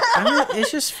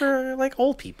 It's just for like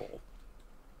old people.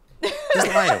 Just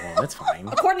lie to them. It's fine.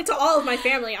 According to all of my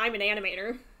family, I'm an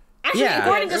animator. Actually,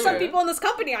 according to some people in this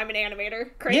company, I'm an animator.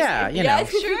 Crazy. Yeah, Yeah,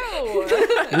 it's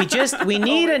true. We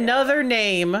need another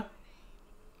name,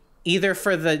 either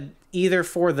for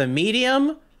the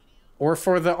medium, or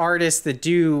for the artists that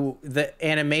do the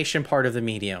animation part of the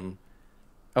medium.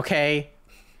 Okay.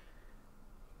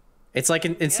 It's like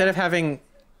instead of having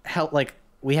health, like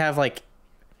we have like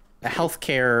a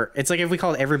healthcare. It's like if we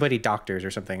called everybody doctors or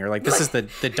something, or like this is the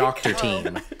doctor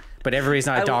team. But everybody's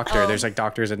not a doctor. There's like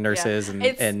doctors and nurses and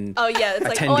it's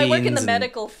like, I work in the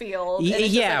medical field.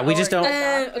 Yeah, we just don't.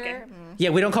 Okay. Yeah,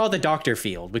 we don't call it the doctor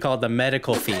field. We call it the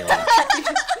medical field.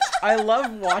 I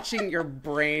love watching your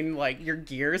brain, like your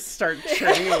gears start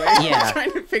turning away. Yeah.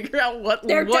 Trying to figure out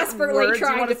they're what desperately words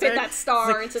trying to fit say. that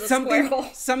star into the square hole.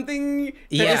 Something that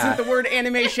isn't the word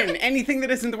animation. Anything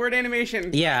that isn't the word animation.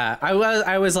 Yeah,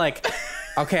 I was like,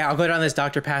 okay, I'll go down this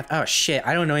doctor path. Oh shit,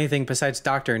 I don't know anything besides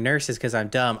doctor and nurses because I'm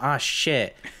dumb. Ah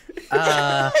shit.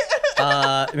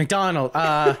 McDonald's.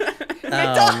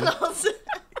 McDonald's.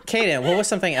 Kaden, what was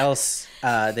something else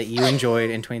that you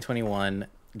enjoyed in 2021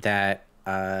 that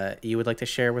you would like to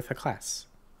share with the class?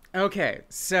 Okay,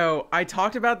 so I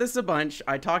talked about this a bunch.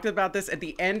 I talked about this at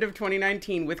the end of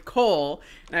 2019 with Cole,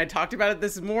 and I talked about it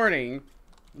this morning.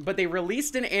 But they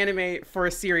released an anime for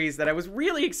a series that I was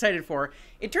really excited for.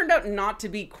 It turned out not to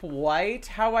be quite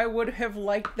how I would have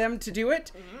liked them to do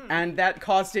it, and that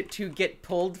caused it to get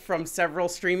pulled from several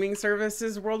streaming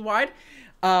services worldwide.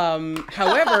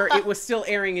 However, it was still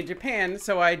airing in Japan,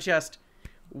 so I just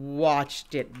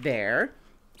watched it there,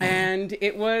 and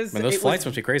it was. Man, those flights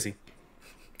must be crazy.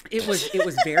 It was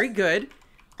very good.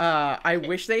 I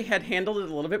wish they had handled it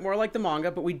a little bit more like the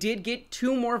manga, but we did get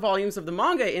 2 more volumes of the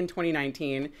manga in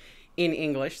 2019 in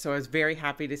English, so I was very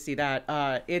happy to see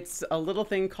that. It's a little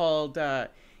thing called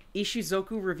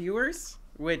Ishizoku Reviewers,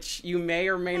 which you may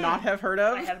or may not have heard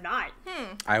of. I have not.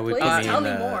 I would Please tell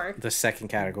me more. The second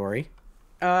category.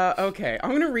 Okay, I'm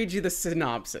going to read you the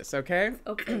synopsis, okay?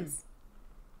 Okay.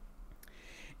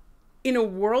 In a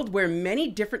world where many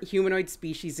different humanoid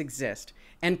species exist,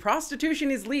 and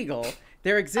prostitution is legal,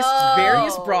 there exist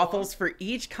various brothels for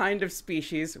each kind of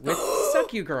species with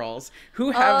succu girls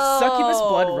who have succubus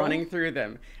blood running through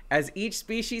them. As each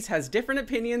species has different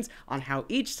opinions on how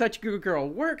each succu girl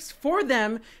works for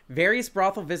them, various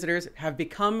brothel visitors have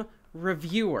become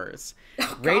reviewers,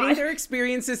 rating their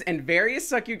experiences and various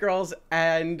succu girls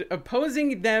and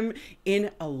posting them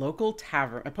in a local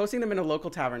tavern.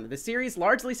 The series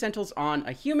largely centers on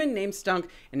a human named Stunk,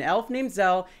 an elf named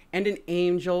Zell, and an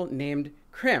angel named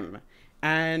Krim.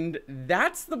 And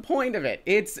that's the point of it.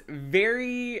 It's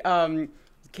very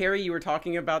Carrie, you were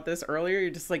talking about this earlier. You're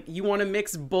just like, you want to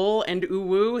mix bull and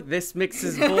uwu? This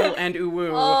mixes bull and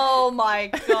uwu. Oh my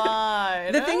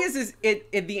god. The thing is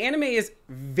the anime is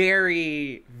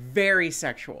very, very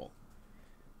sexual.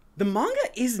 The manga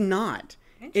is not.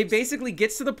 It basically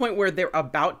gets to the point where they're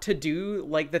about to do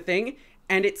like the thing,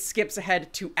 and it skips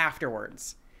ahead to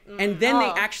afterwards. And then they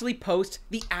actually post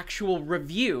the actual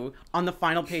review on the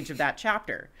final page of that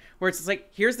chapter, where it's like,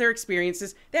 here's their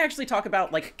experiences. They actually talk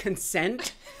about like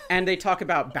consent, and they talk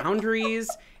about boundaries,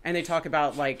 and they talk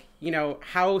about like, you know,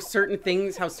 how certain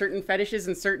fetishes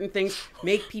and certain things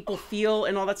make people feel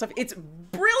and all that stuff. It's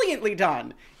brilliantly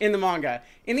done in the manga.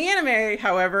 In the anime,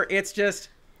 however, it's just,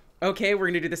 okay, we're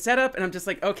gonna do the setup, and I'm just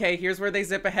like, okay, here's where they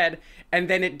zip ahead, and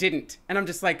then it didn't, and I'm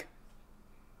just like,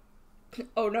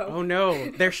 oh no, oh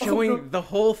no, they're showing the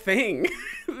whole thing.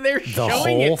 They're the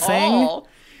showing whole it thing? all.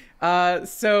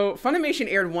 So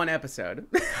Funimation aired one episode.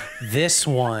 This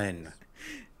one.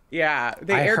 Yeah,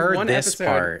 they I aired heard one this episode.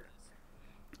 part.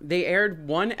 They aired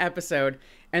one episode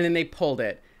and then they pulled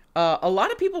it. A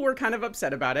lot of people were kind of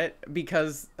upset about it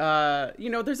because, you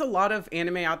know, there's a lot of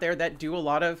anime out there that do a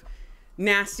lot of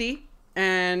nasty,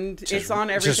 and it's on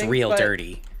everything. Just real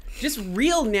dirty. Just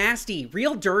real nasty,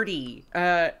 real dirty.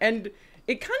 And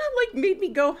it kind of like made me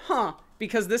go, huh?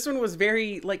 Because this one was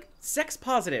very like sex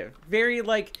positive, very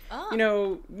like, you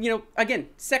know, again,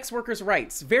 sex workers'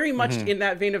 rights, very much in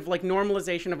that vein of like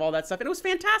normalization of all that stuff. And it was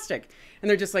fantastic. And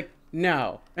they're just like,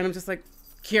 no. And I'm just like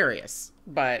curious,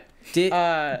 but did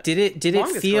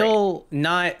it feel great.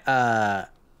 Not,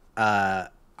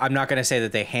 I'm not going to say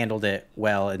that they handled it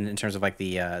well in terms of like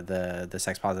the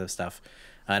sex positive stuff.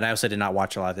 And I also did not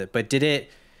watch a lot of it, but did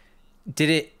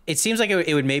it seems like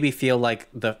it would maybe feel like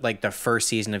the first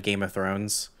season of Game of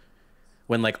Thrones,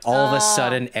 when like all of a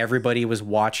sudden everybody was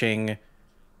watching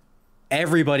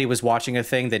a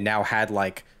thing that now had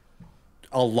like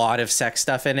a lot of sex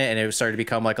stuff in it, and it started to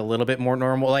become like a little bit more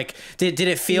normal. Like did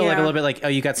it feel like a little bit like, oh,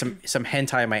 you got some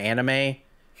hentai in my anime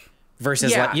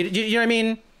versus like you know what I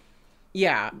mean?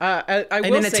 Yeah, I in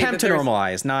will an say attempt to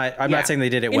normalize. I'm not saying they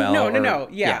did it well. No.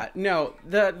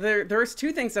 There's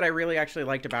two things that I really actually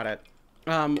liked about it.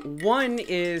 One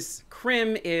is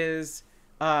Krim is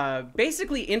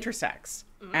basically intersex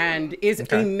and is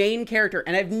a main character,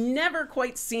 and I've never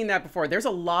quite seen that before. There's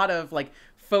a lot of like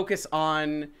focus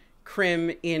on Krim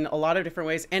in a lot of different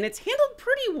ways, and it's handled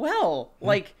pretty well.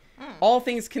 Like all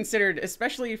things considered,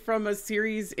 especially from a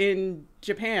series in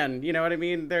Japan, you know what I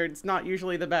mean? It's not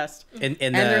usually the best. And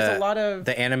there's a lot of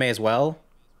the anime as well.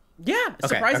 Yeah,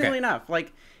 surprisingly enough,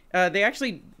 like they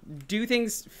actually do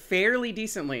things fairly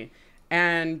decently.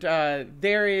 And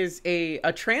there is a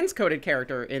transcoded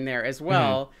character in there as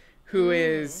well, who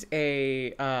is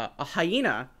a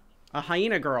hyena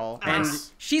girl, and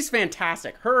she's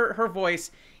fantastic. Her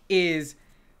voice is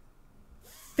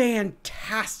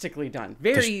fantastically done.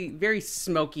 Very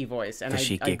smoky voice. And does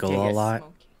she giggle a lot?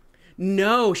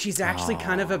 No, she's actually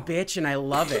kind of a bitch, and I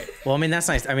love it. Well, I mean, that's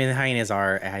nice. I mean, the hyenas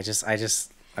are. I just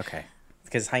okay,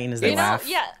 because hyenas, they laugh.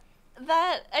 Yeah.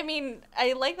 That, I mean,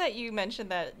 I like that you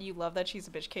mentioned that you love that she's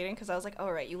a bitch, Kaden, because I was like,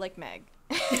 oh, right, you like Meg.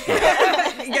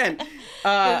 Again,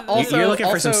 also, you're looking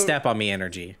for some step on me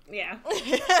energy. Yeah.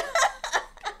 Hey,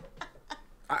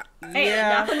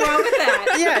 nothing wrong with that.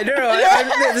 Yeah, no,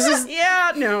 this is...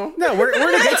 No, we're in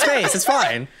a good space. It's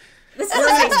fine. This is a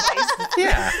safe space.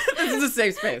 Yeah. This is a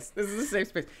safe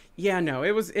space. Yeah, no,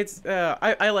 it's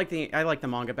I like the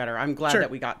manga better. I'm glad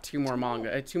that we got two more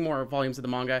volumes of the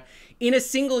manga in a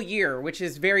single year, which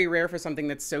is very rare for something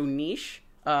that's so niche.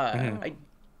 I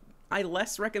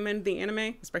less recommend the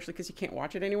anime, especially because you can't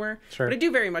watch it anywhere. Sure. But I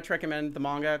do very much recommend the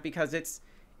manga because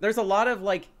there's a lot of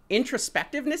like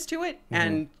introspectiveness to it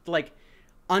and like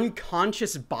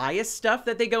unconscious bias stuff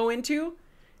that they go into.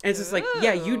 And it's just like,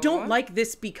 yeah, you don't like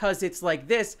this because it's like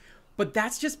this, but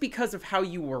that's just because of how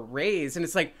you were raised. And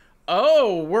it's like,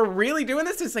 oh, we're really doing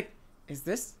this? It's like, is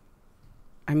this?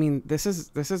 I mean, this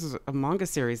is a manga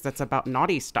series that's about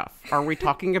naughty stuff. Are we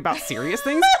talking about serious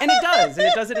things? And it does. And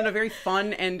it does it in a very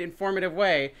fun and informative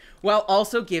way, while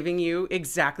also giving you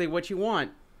exactly what you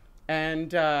want.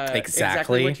 And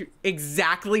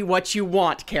exactly what you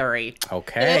want, Carrie.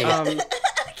 Okay.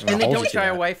 And they don't shy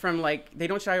away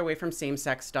from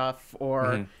same-sex stuff,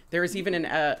 or there's even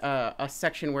a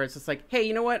section where it's just like, hey,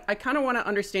 you know what? I kind of want to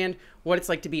understand what it's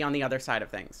like to be on the other side of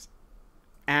things.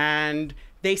 And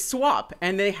they swap,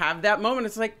 and they have that moment.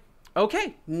 It's like,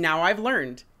 okay, now I've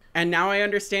learned. And now I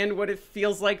understand what it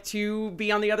feels like to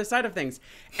be on the other side of things.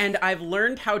 And I've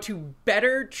learned how to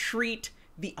better treat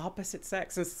the opposite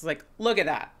sex. And it's like, look at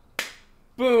that.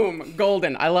 Boom.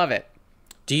 Golden. I love it.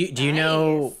 Do you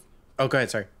know... Oh, go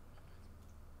ahead. Sorry.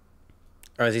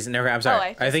 Oh, is he never? I'm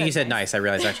sorry. I think you said nice. I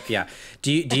realized actually. Yeah.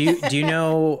 Do you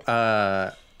know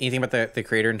anything about the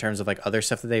creator in terms of like other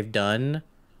stuff that they've done,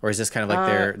 or is this kind of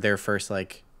like their first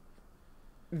like?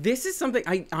 This is something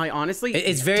I honestly.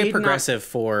 It's very progressive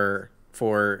for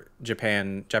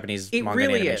Japanese manga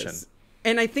really and animation. Is.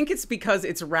 And I think it's because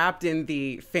it's wrapped in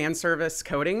the fan service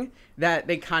coding that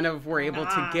they kind of were able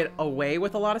to get away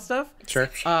with a lot of stuff. Sure.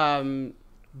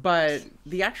 But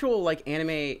the actual like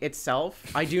anime itself,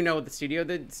 I do know the studio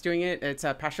that's doing it. It's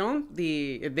Passion.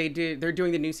 They're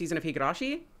doing the new season of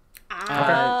Higurashi.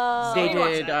 They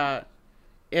did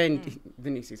and the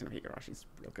new season of Higurashi is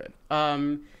real good.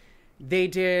 They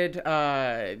did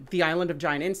The Island of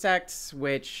Giant Insects,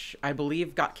 which I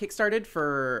believe got kickstarted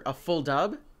for a full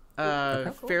dub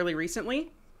fairly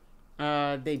recently.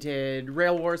 They did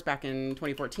Rail Wars back in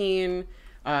 2014.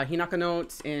 Hinaka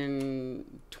Notes in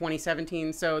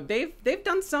 2017. So they've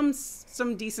done some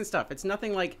decent stuff. It's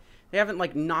nothing like they haven't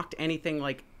like knocked anything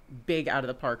like big out of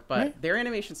the park, but their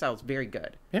animation style is very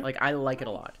good. Yeah. Like I like it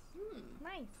a lot.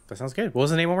 Nice. That sounds good. What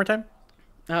was the name one more time?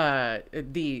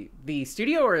 The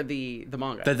studio or the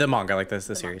manga? The manga, like the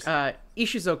series.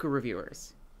 Ishizoku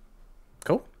Reviewers.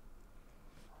 Cool.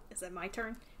 Is that my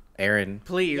turn? Aaron,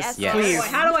 please, yes. Please.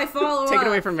 How do I follow up? Take it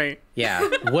away from me. Yeah.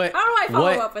 What? How do I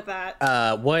follow up with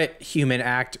that? What human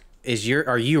act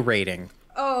are you rating?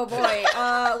 Oh boy.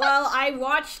 Well, I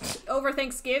watched over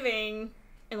Thanksgiving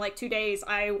in like 2 days.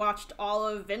 I watched all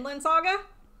of Vinland Saga,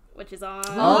 which is on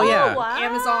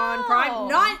Amazon Prime.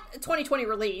 Not 2020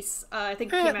 release. I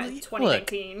think it came out in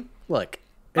 2019. Look,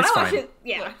 but it's I watched fine. it.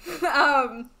 Yeah.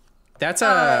 That's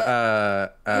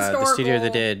the studio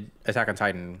that did Attack on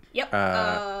Titan. Yep.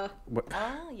 Yes.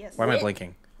 Why am I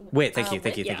blinking? Wit. Thank you.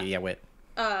 Yeah, Wit.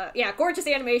 Yeah, gorgeous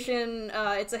animation.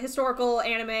 It's a historical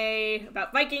anime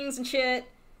about Vikings and shit.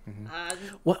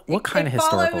 What kind of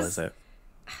historical is it?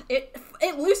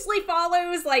 It loosely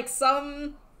follows like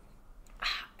some,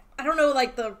 I don't know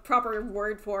like the proper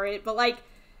word for it, but like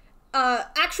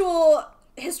actual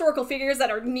historical figures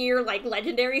that are near like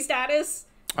legendary status.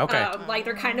 Okay. Like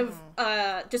they're kind of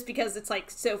just because it's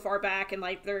like so far back and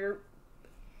like they're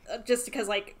just because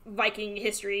like Viking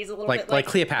history is a little bit like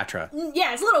Cleopatra.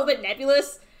 Yeah, it's a little bit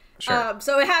nebulous. Sure.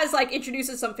 So it has like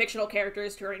introduces some fictional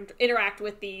characters to interact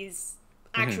with these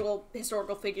actual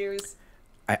historical figures.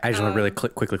 I just want to really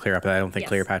quickly clear up that I don't think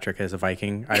Cleopatra is a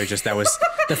Viking. That was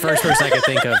the first person I could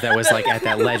think of that was like at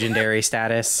that legendary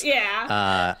status.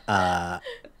 Yeah.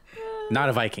 Not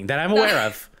a Viking that I'm aware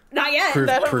of. Not yet.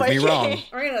 Prove me wrong.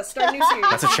 We're gonna start a new series.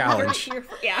 That's a challenge.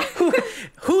 Yeah.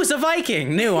 Who's a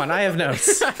Viking? New one. I have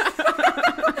notes. But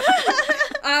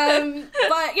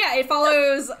yeah, it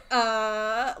follows.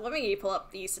 Let me pull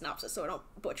up the synopsis so I don't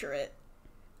butcher it.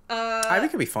 I think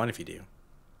it'd be fun if you do.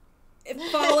 It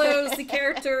follows the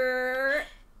character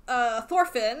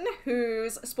Thorfinn,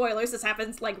 whose, spoilers, this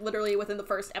happens like literally within the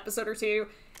first episode or two.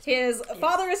 His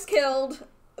father is killed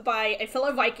by a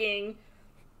fellow Viking,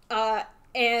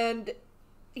 and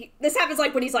this happens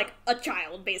like when he's like a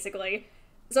child, basically.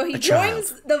 So he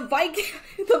joins the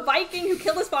Viking who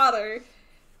killed his father.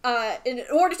 In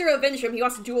order to avenge him, he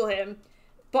wants to duel him.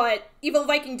 But evil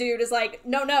Viking dude is like,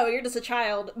 no, you're just a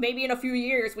child. Maybe in a few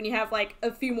years, when you have like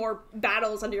a few more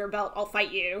battles under your belt, I'll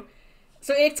fight you.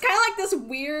 So it's kind of like this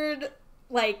weird,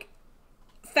 like,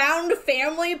 found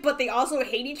family, but they also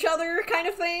hate each other kind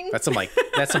of thing. That's some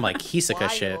Hisoka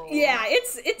shit. Yeah,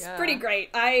 it's pretty great.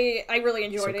 I really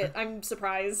enjoyed it. I'm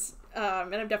surprised,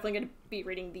 and I'm definitely going to be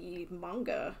reading the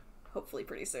manga hopefully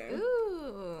pretty soon.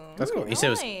 Ooh, that's cool. You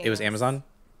said it was Amazon?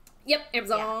 Yep,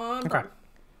 Amazon. Okay.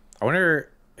 I wonder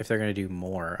if they're going to do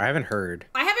more. I haven't heard.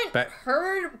 I haven't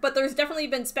heard, but there's definitely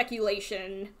been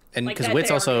speculation. And because Wit's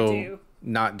also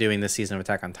not doing this season of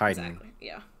Attack on Titan. Exactly.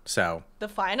 Yeah. So the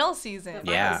final season.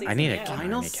 I need a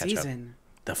final catch season.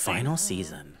 Up. The final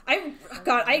season. I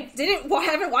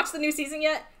haven't watched the new season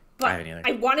yet, but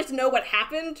I wanted to know what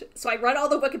happened, so I read all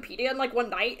the Wikipedia in like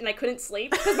one night, and I couldn't sleep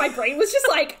because my brain was just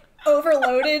like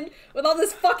overloaded with all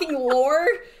this fucking lore.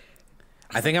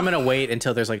 I think I'm gonna wait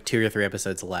until there's like 2 or 3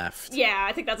 episodes left. Yeah,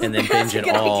 I think that's and then binge it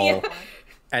all, idea.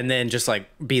 And then just like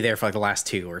be there for like the last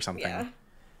 2 or something. Yeah.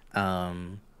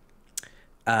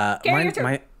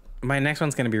 My next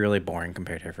one's gonna be really boring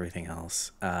compared to everything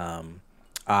else.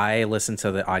 I listened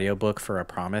to the audiobook for A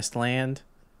Promised Land,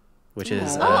 which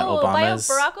is Obama's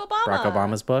Barack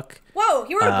Obama's book. Whoa,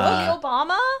 you wrote a book,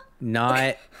 Obama?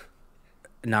 Not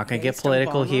gonna get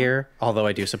political here, although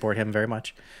I do support him very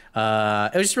much.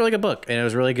 It was just a really good book, and it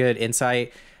was really good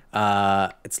insight.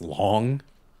 It's long.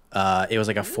 It was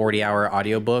like a 40-hour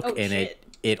audiobook, and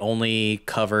it only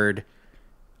covered.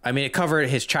 I mean, it covered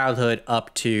his childhood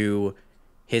up to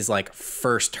his like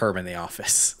first term in the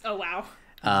office. Oh wow.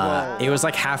 It was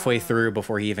like halfway through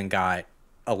before he even got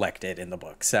elected in the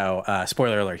book. So,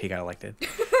 spoiler alert, he got elected.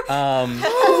 But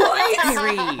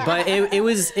it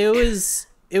was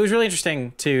really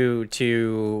interesting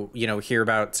to hear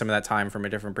about some of that time from a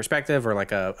different perspective, or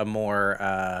like a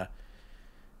more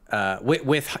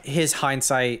with his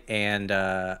hindsight and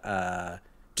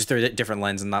just through a different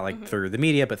lens, and not like through the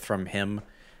media, but from him.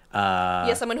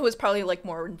 someone who is probably like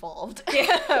more involved.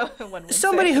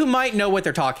 Somebody who might know what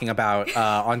they're talking about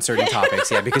on certain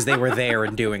topics, because they were there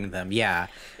and doing them,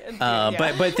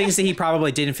 But things that he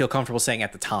probably didn't feel comfortable saying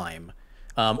at the time,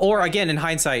 or again in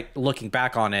hindsight, looking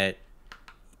back on it,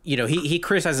 he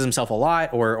criticizes himself a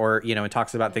lot, or and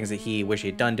talks about things that he wish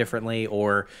he'd done differently.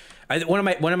 Or one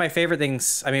of my favorite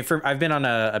things. I mean, I've been on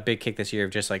a big kick this year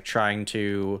of just like trying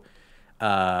to.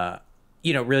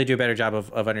 Really do a better job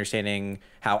of understanding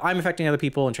how I'm affecting other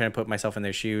people and trying to put myself in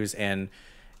their shoes. And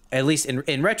at least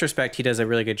in retrospect, he does a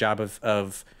really good job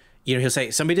of he'll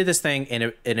say somebody did this thing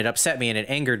and it upset me and it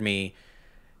angered me.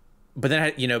 But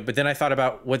then I thought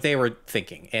about what they were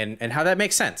thinking and how that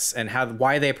makes sense and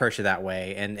why they approach it that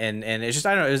way. And it's just,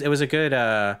 I don't know, it was a good,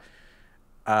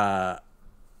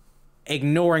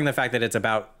 ignoring the fact that it's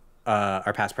about,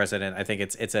 our past president. I think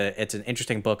it's an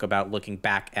interesting book about looking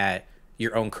back at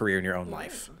your own career and your own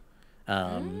life.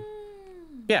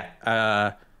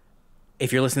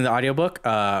 If you're listening to the audiobook,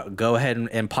 go ahead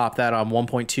and pop that on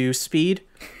 1.2 speed,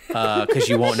 because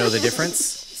you won't know the difference.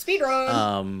 Speed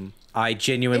run. I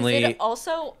genuinely I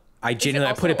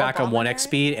put it back on 1x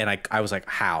speed, and I was like,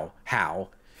 how?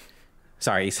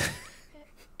 Sorry.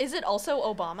 Is it also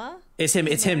Obama? It's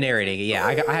him narrating it. Yeah,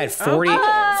 I had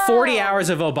 40 hours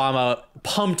of Obama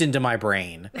pumped into my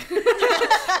brain.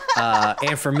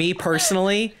 And for me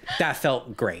personally, that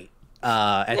felt great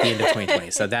at the end of 2020.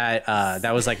 So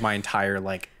that was like my entire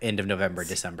like end of November,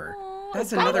 December.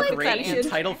 That's another great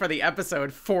title for the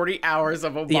episode, 40 hours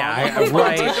of Obama. Yeah,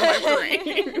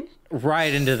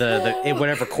 right into the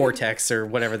whatever cortex or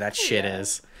whatever that shit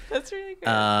is. That's really good.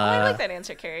 I like that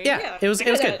answer, Carrie. Yeah, it was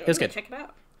good. It was good. Check it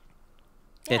out.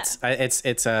 Yeah.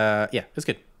 It was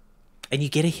good. And you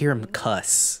get to hear him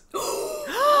cuss.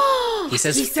 He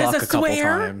says fuck a couple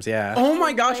times. Yeah. Oh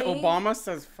my gosh, Obama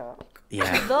says fuck. Yeah.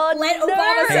 Let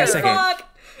Obama say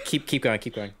fuck. Keep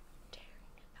going.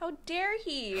 How dare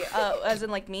he? As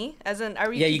in like me? As in, are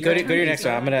we? Yeah, you go to your next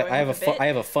one. I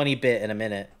have a funny bit in a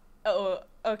minute. Oh,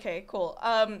 okay, cool.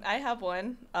 I have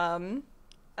one. One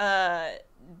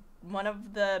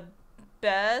of the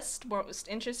most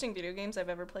interesting video games I've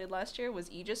ever played last year was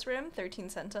Aegis Rim 13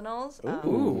 Sentinels.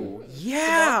 Ooh,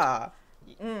 yeah.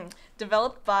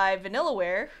 Developed by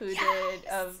Vanillaware, who did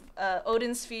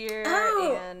Odin Sphere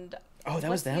and that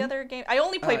was them? The other game? I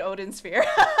only played Odin Sphere.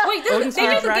 Wait, Odin they Sphere,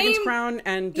 did the Dragon's game? Crown,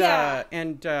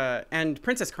 and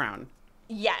Princess Crown.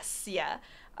 Yes, yeah.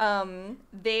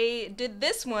 They did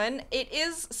this one. It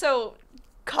is so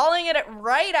calling it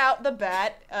right out the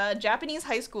bat. Japanese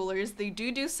high schoolers, they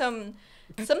do some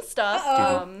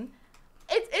stuff.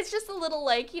 It's just a little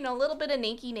like, a little bit of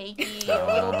nakey, a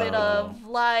little bit of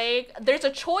like, there's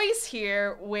a choice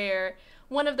here where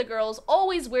one of the girls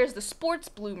always wears the sports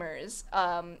bloomers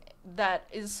that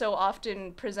is so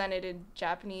often presented in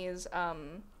Japanese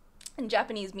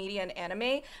media and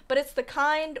anime, but it's the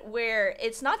kind where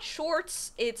it's not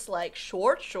shorts, it's like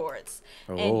shorts.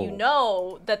 And you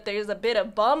know that there's a bit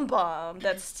of bum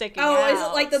that's sticking out. Is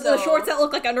it like the shorts that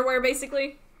look like underwear,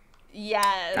 basically?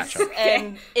 Yes. Gotcha.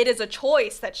 And it is a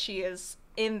choice that she is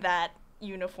in that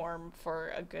uniform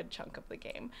for a good chunk of the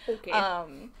game. Okay.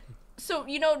 So,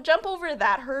 jump over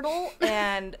that hurdle,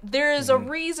 and there is a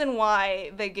reason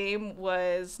why the game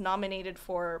was nominated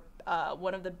for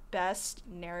one of the best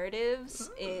narratives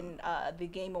in the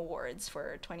Game Awards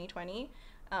for 2020.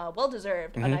 Well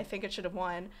deserved, and I think it should have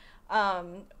won.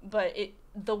 But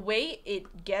the way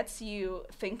it gets you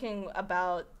thinking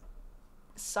about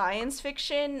science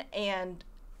fiction and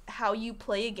how you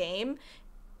play a game.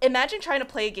 Imagine trying to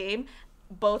play a game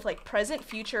both like present,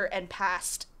 future, and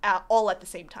past all at the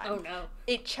same time. Oh no.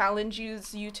 It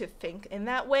challenges you to think in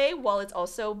that way, while it's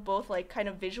also both like kind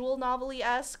of visual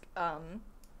novel-y-esque.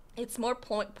 It's more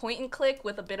point and click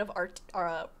with a bit of art,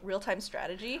 real-time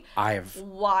strategy.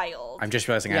 Wild. I'm just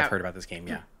realizing I've heard about this game.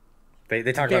 Yeah,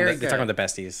 they talk about the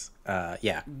besties.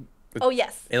 Yeah. Oh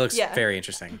yes. It looks very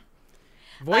interesting.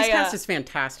 Voice cast is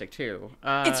fantastic too.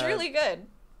 It's really good.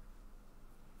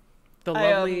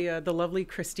 The lovely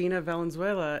Cristina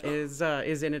Valenzuela is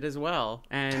in it as well,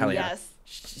 and hell yeah. Yes,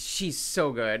 she's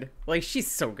so good. Like she's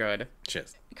so good.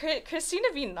 Cheers. Christina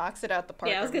V knocks it out the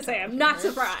park. Yeah, I was gonna say I'm not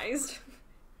surprised.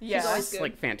 Yeah, she's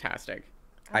like fantastic.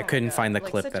 I couldn't find the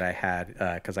clip that I had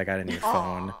because I got a new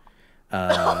phone.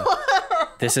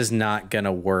 This is not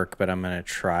gonna work, but I'm gonna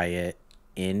try it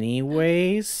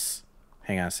anyways.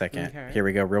 Hang on a second. Okay. Here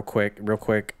we go. Real quick.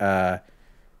 I'm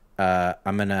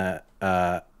gonna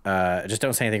just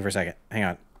don't say anything for a second. Hang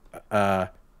on.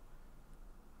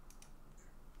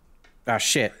 Oh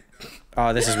shit.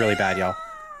 Oh, this is really bad, y'all.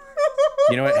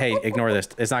 You know what? Hey, ignore this.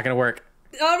 It's not gonna work.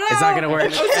 Oh no! It's not gonna work.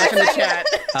 F in the chat.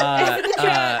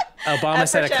 Obama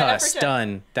said a cuss.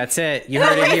 Done. That's it. You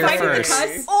heard it here first.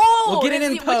 Oh, we'll get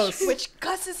it in post. Which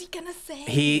cuss is he gonna say?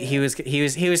 He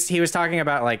was talking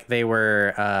about like it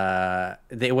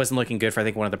wasn't looking good for I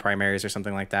think one of the primaries or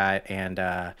something like that, and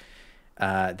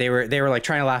they were like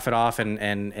trying to laugh it off,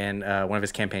 and one of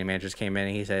his campaign managers came in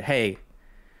and he said, "Hey,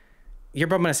 you're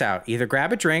bumming us out. Either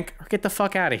grab a drink or get the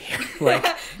fuck out of here." Like,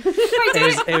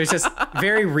 it was just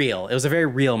very real. It was a very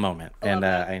real moment, and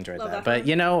I enjoyed that. But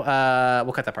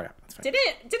we'll cut that part out. That's fine.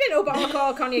 Didn't Obama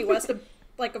call Kanye West a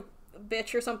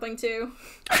bitch or something too?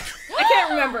 I can't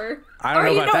remember. I don't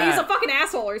know about that. He's a fucking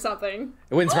asshole or something.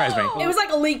 It wouldn't surprise me. It was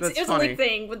like a leaked. That's it was funny. a leaked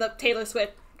thing with the Taylor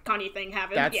Swift Kanye thing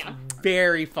happened. That's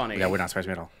very funny. That would not surprise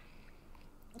me at all.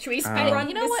 Should we run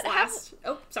you know this what? last?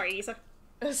 Oh, sorry, Issa.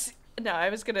 No, I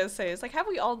was gonna say, it's like, have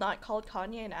we all not called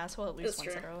Kanye an asshole at least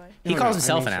once in our life? He calls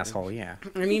himself an asshole, yeah.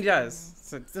 I mean, he does.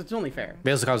 So it's only fair. He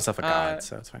also calls himself a god,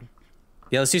 so it's fine.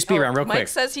 Yeah, let's do speed round real quick. Mike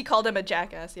says he called him a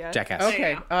jackass, yeah. Jackass.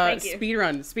 Okay, Thank you.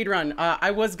 speed run.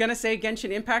 I was gonna say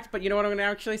Genshin Impact, but you know what I'm gonna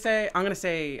actually say? I'm gonna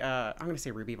say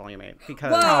Ruby Volume 8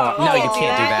 because No, you can't do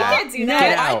that. You can't do No,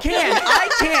 that.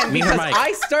 I can Me or because Mike?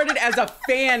 I started as a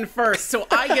fan first, so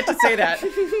I get to say that.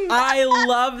 I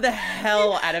love the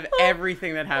hell out of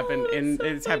everything that happened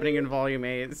is happening in Volume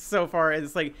 8 so far.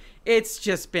 It's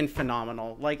just been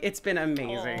phenomenal. Like, it's been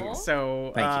amazing. Aww.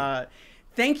 So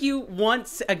thank you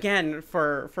once again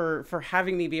for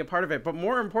having me be a part of it. But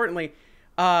more importantly,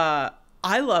 I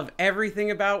love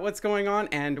everything about what's going on,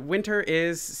 and Winter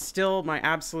is still my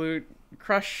absolute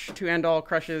crush to end all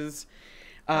crushes.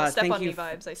 Step Thank on you. me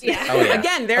vibes, I see. Yeah. Oh, yeah.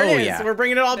 Again, there it is. Yeah. We're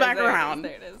bringing it all back There it is, around.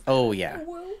 there it is. Oh, yeah.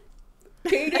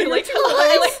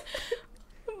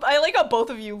 I like how both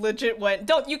of you legit went,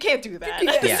 you can't do that.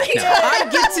 Yeah, no. I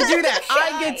get to do that.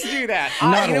 I get to do that.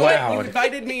 Not you know what? allowed. You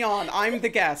invited me on. I'm the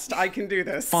guest. I can do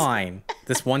this. Fine.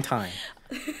 This one time.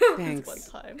 Thanks. One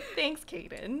time. Thanks,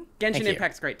 Kaden. Genshin Thank you.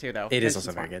 Impact's great too, though. It is Genshin's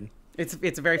also very fun. good.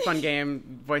 It's a very fun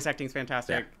game. Voice acting's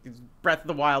fantastic. It's Breath of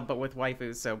the Wild, but with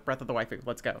waifus. So Breath of the Waifu.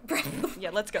 Let's go. Yeah,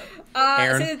 let's go.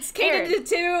 Aaron? So it's Kaden did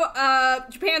 2,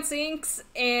 Japan Sinks,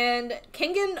 and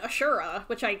Kengan Ashura,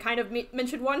 which I kind of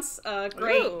mentioned once.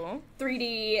 Great Ooh.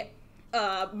 3D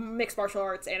mixed martial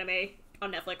arts anime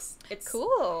on Netflix. It's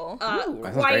Cool. That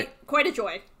sounds great. quite a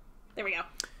joy. There we go.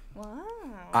 Wow.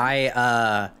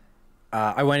 I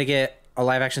want to get a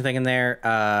live action thing in there.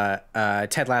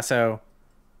 Ted Lasso,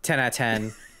 10 out of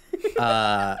 10.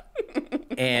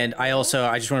 And I just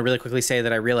want to really quickly say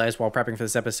that I realized while prepping for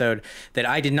this episode that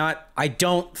I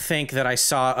don't think that I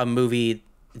saw a movie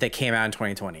that came out in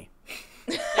 2020.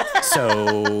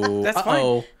 So That's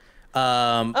fine.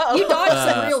 You dodged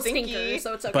some real stinkers,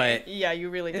 so it's okay. But Yeah, you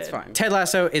really did. It's fine. Ted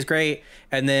Lasso is great,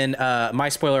 and then my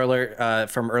spoiler alert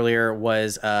from earlier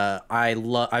was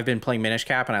I've been playing Minish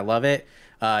Cap and I love it.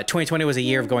 2020 was a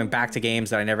year of going back to games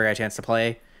that I never got a chance to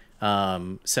play,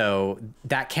 so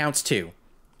that counts too.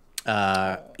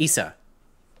 Issa.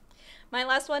 My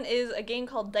last one is a game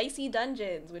called Dicey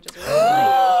Dungeons, which is really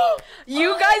nice.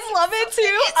 You guys love it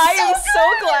too? I am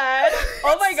so glad.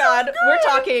 Oh my god, we're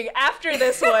talking after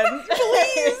this one.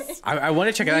 Please. I want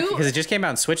to check it out because it just came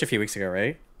out on Switch a few weeks ago,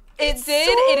 right? It did.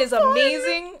 It is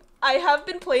amazing. I have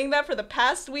been playing that for the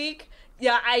past week.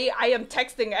 Yeah, I am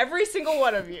texting every single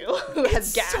one of you who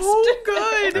has gasped. So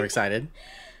good. I'm excited.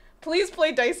 Please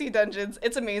play Dicey Dungeons.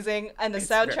 It's amazing. And the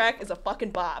soundtrack is a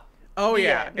fucking bop. Oh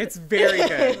yeah, it's very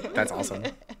good. That's awesome.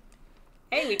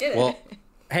 Hey, we did it. Well,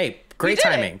 hey, great did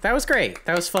timing. That was great.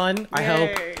 That was fun. I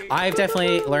hope I've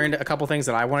definitely learned a couple things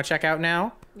that I want to check out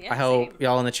now. Yeah, I hope same.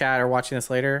 y'all in the chat are watching this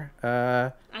later.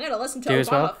 I'm gonna listen to do Obama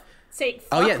as well? say fuck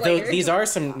Oh yeah, later. these are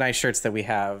some nice shirts that we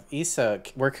have. Issa,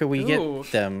 where could we Ooh.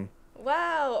 get them?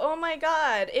 Wow, oh my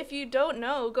god. If you don't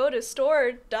know, go to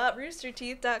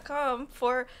store.roosterteeth.com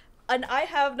for an I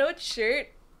Have Notes shirt.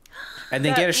 And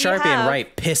then that get a we Sharpie and have.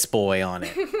 write "Piss Boy" on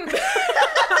it. don't do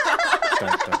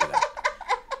that.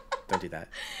 Don't do that.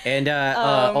 And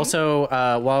also,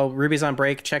 while Ruby's on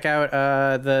break, check out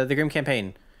the Grim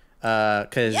campaign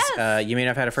because Yes. you may not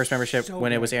have had a first membership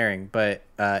when it was airing, but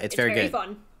it's very good,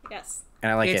 fun. Yes.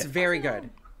 and I like It's it. very good.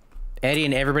 Eddie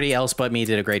and everybody else but me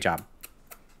did a great job.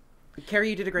 Carrie,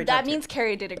 you did a great job. That means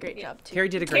Carrie did a great job too. Carrie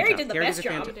did a great Carrie job. did the Carrie best a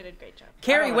job. fantastic- Did a great job.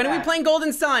 Carrie, when are we playing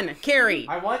Golden Sun? Carrie,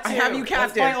 I have you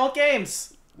captive. old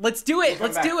games. Let's do it.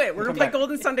 Let's back. do it. We're We'll gonna come play back.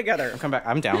 Golden Sun together. Come back.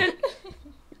 I'm down.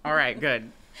 All right, good.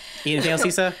 Anything else,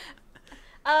 Issa?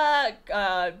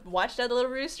 Watch Dead Little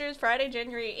Roosters Friday,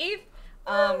 January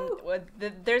 8th.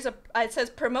 There's it says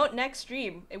promote next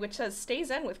stream, which says Stay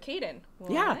Zen with Kaden.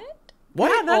 What? Yeah. What?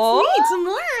 Yeah, that's me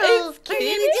tomorrow. We're gonna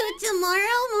do it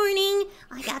tomorrow morning.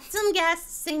 I got some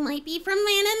guests. They might be from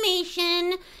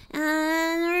animation.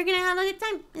 And we're gonna have a good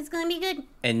time. It's gonna be good.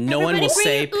 And no one will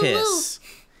say piss.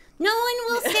 No one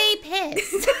will say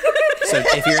piss. So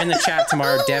if you're in the chat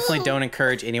tomorrow, definitely don't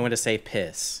encourage anyone to say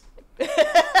piss.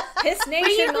 Piss Nation,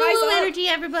 Bring your rise up. energy,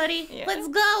 everybody. Yeah. Let's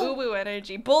go. Woo-woo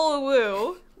energy.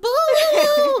 Bull-woo.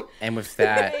 Boo! And with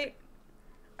that,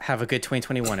 have a good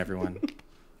 2021, everyone.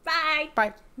 Bye.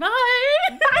 Bye.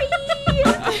 Bye.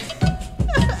 Bye.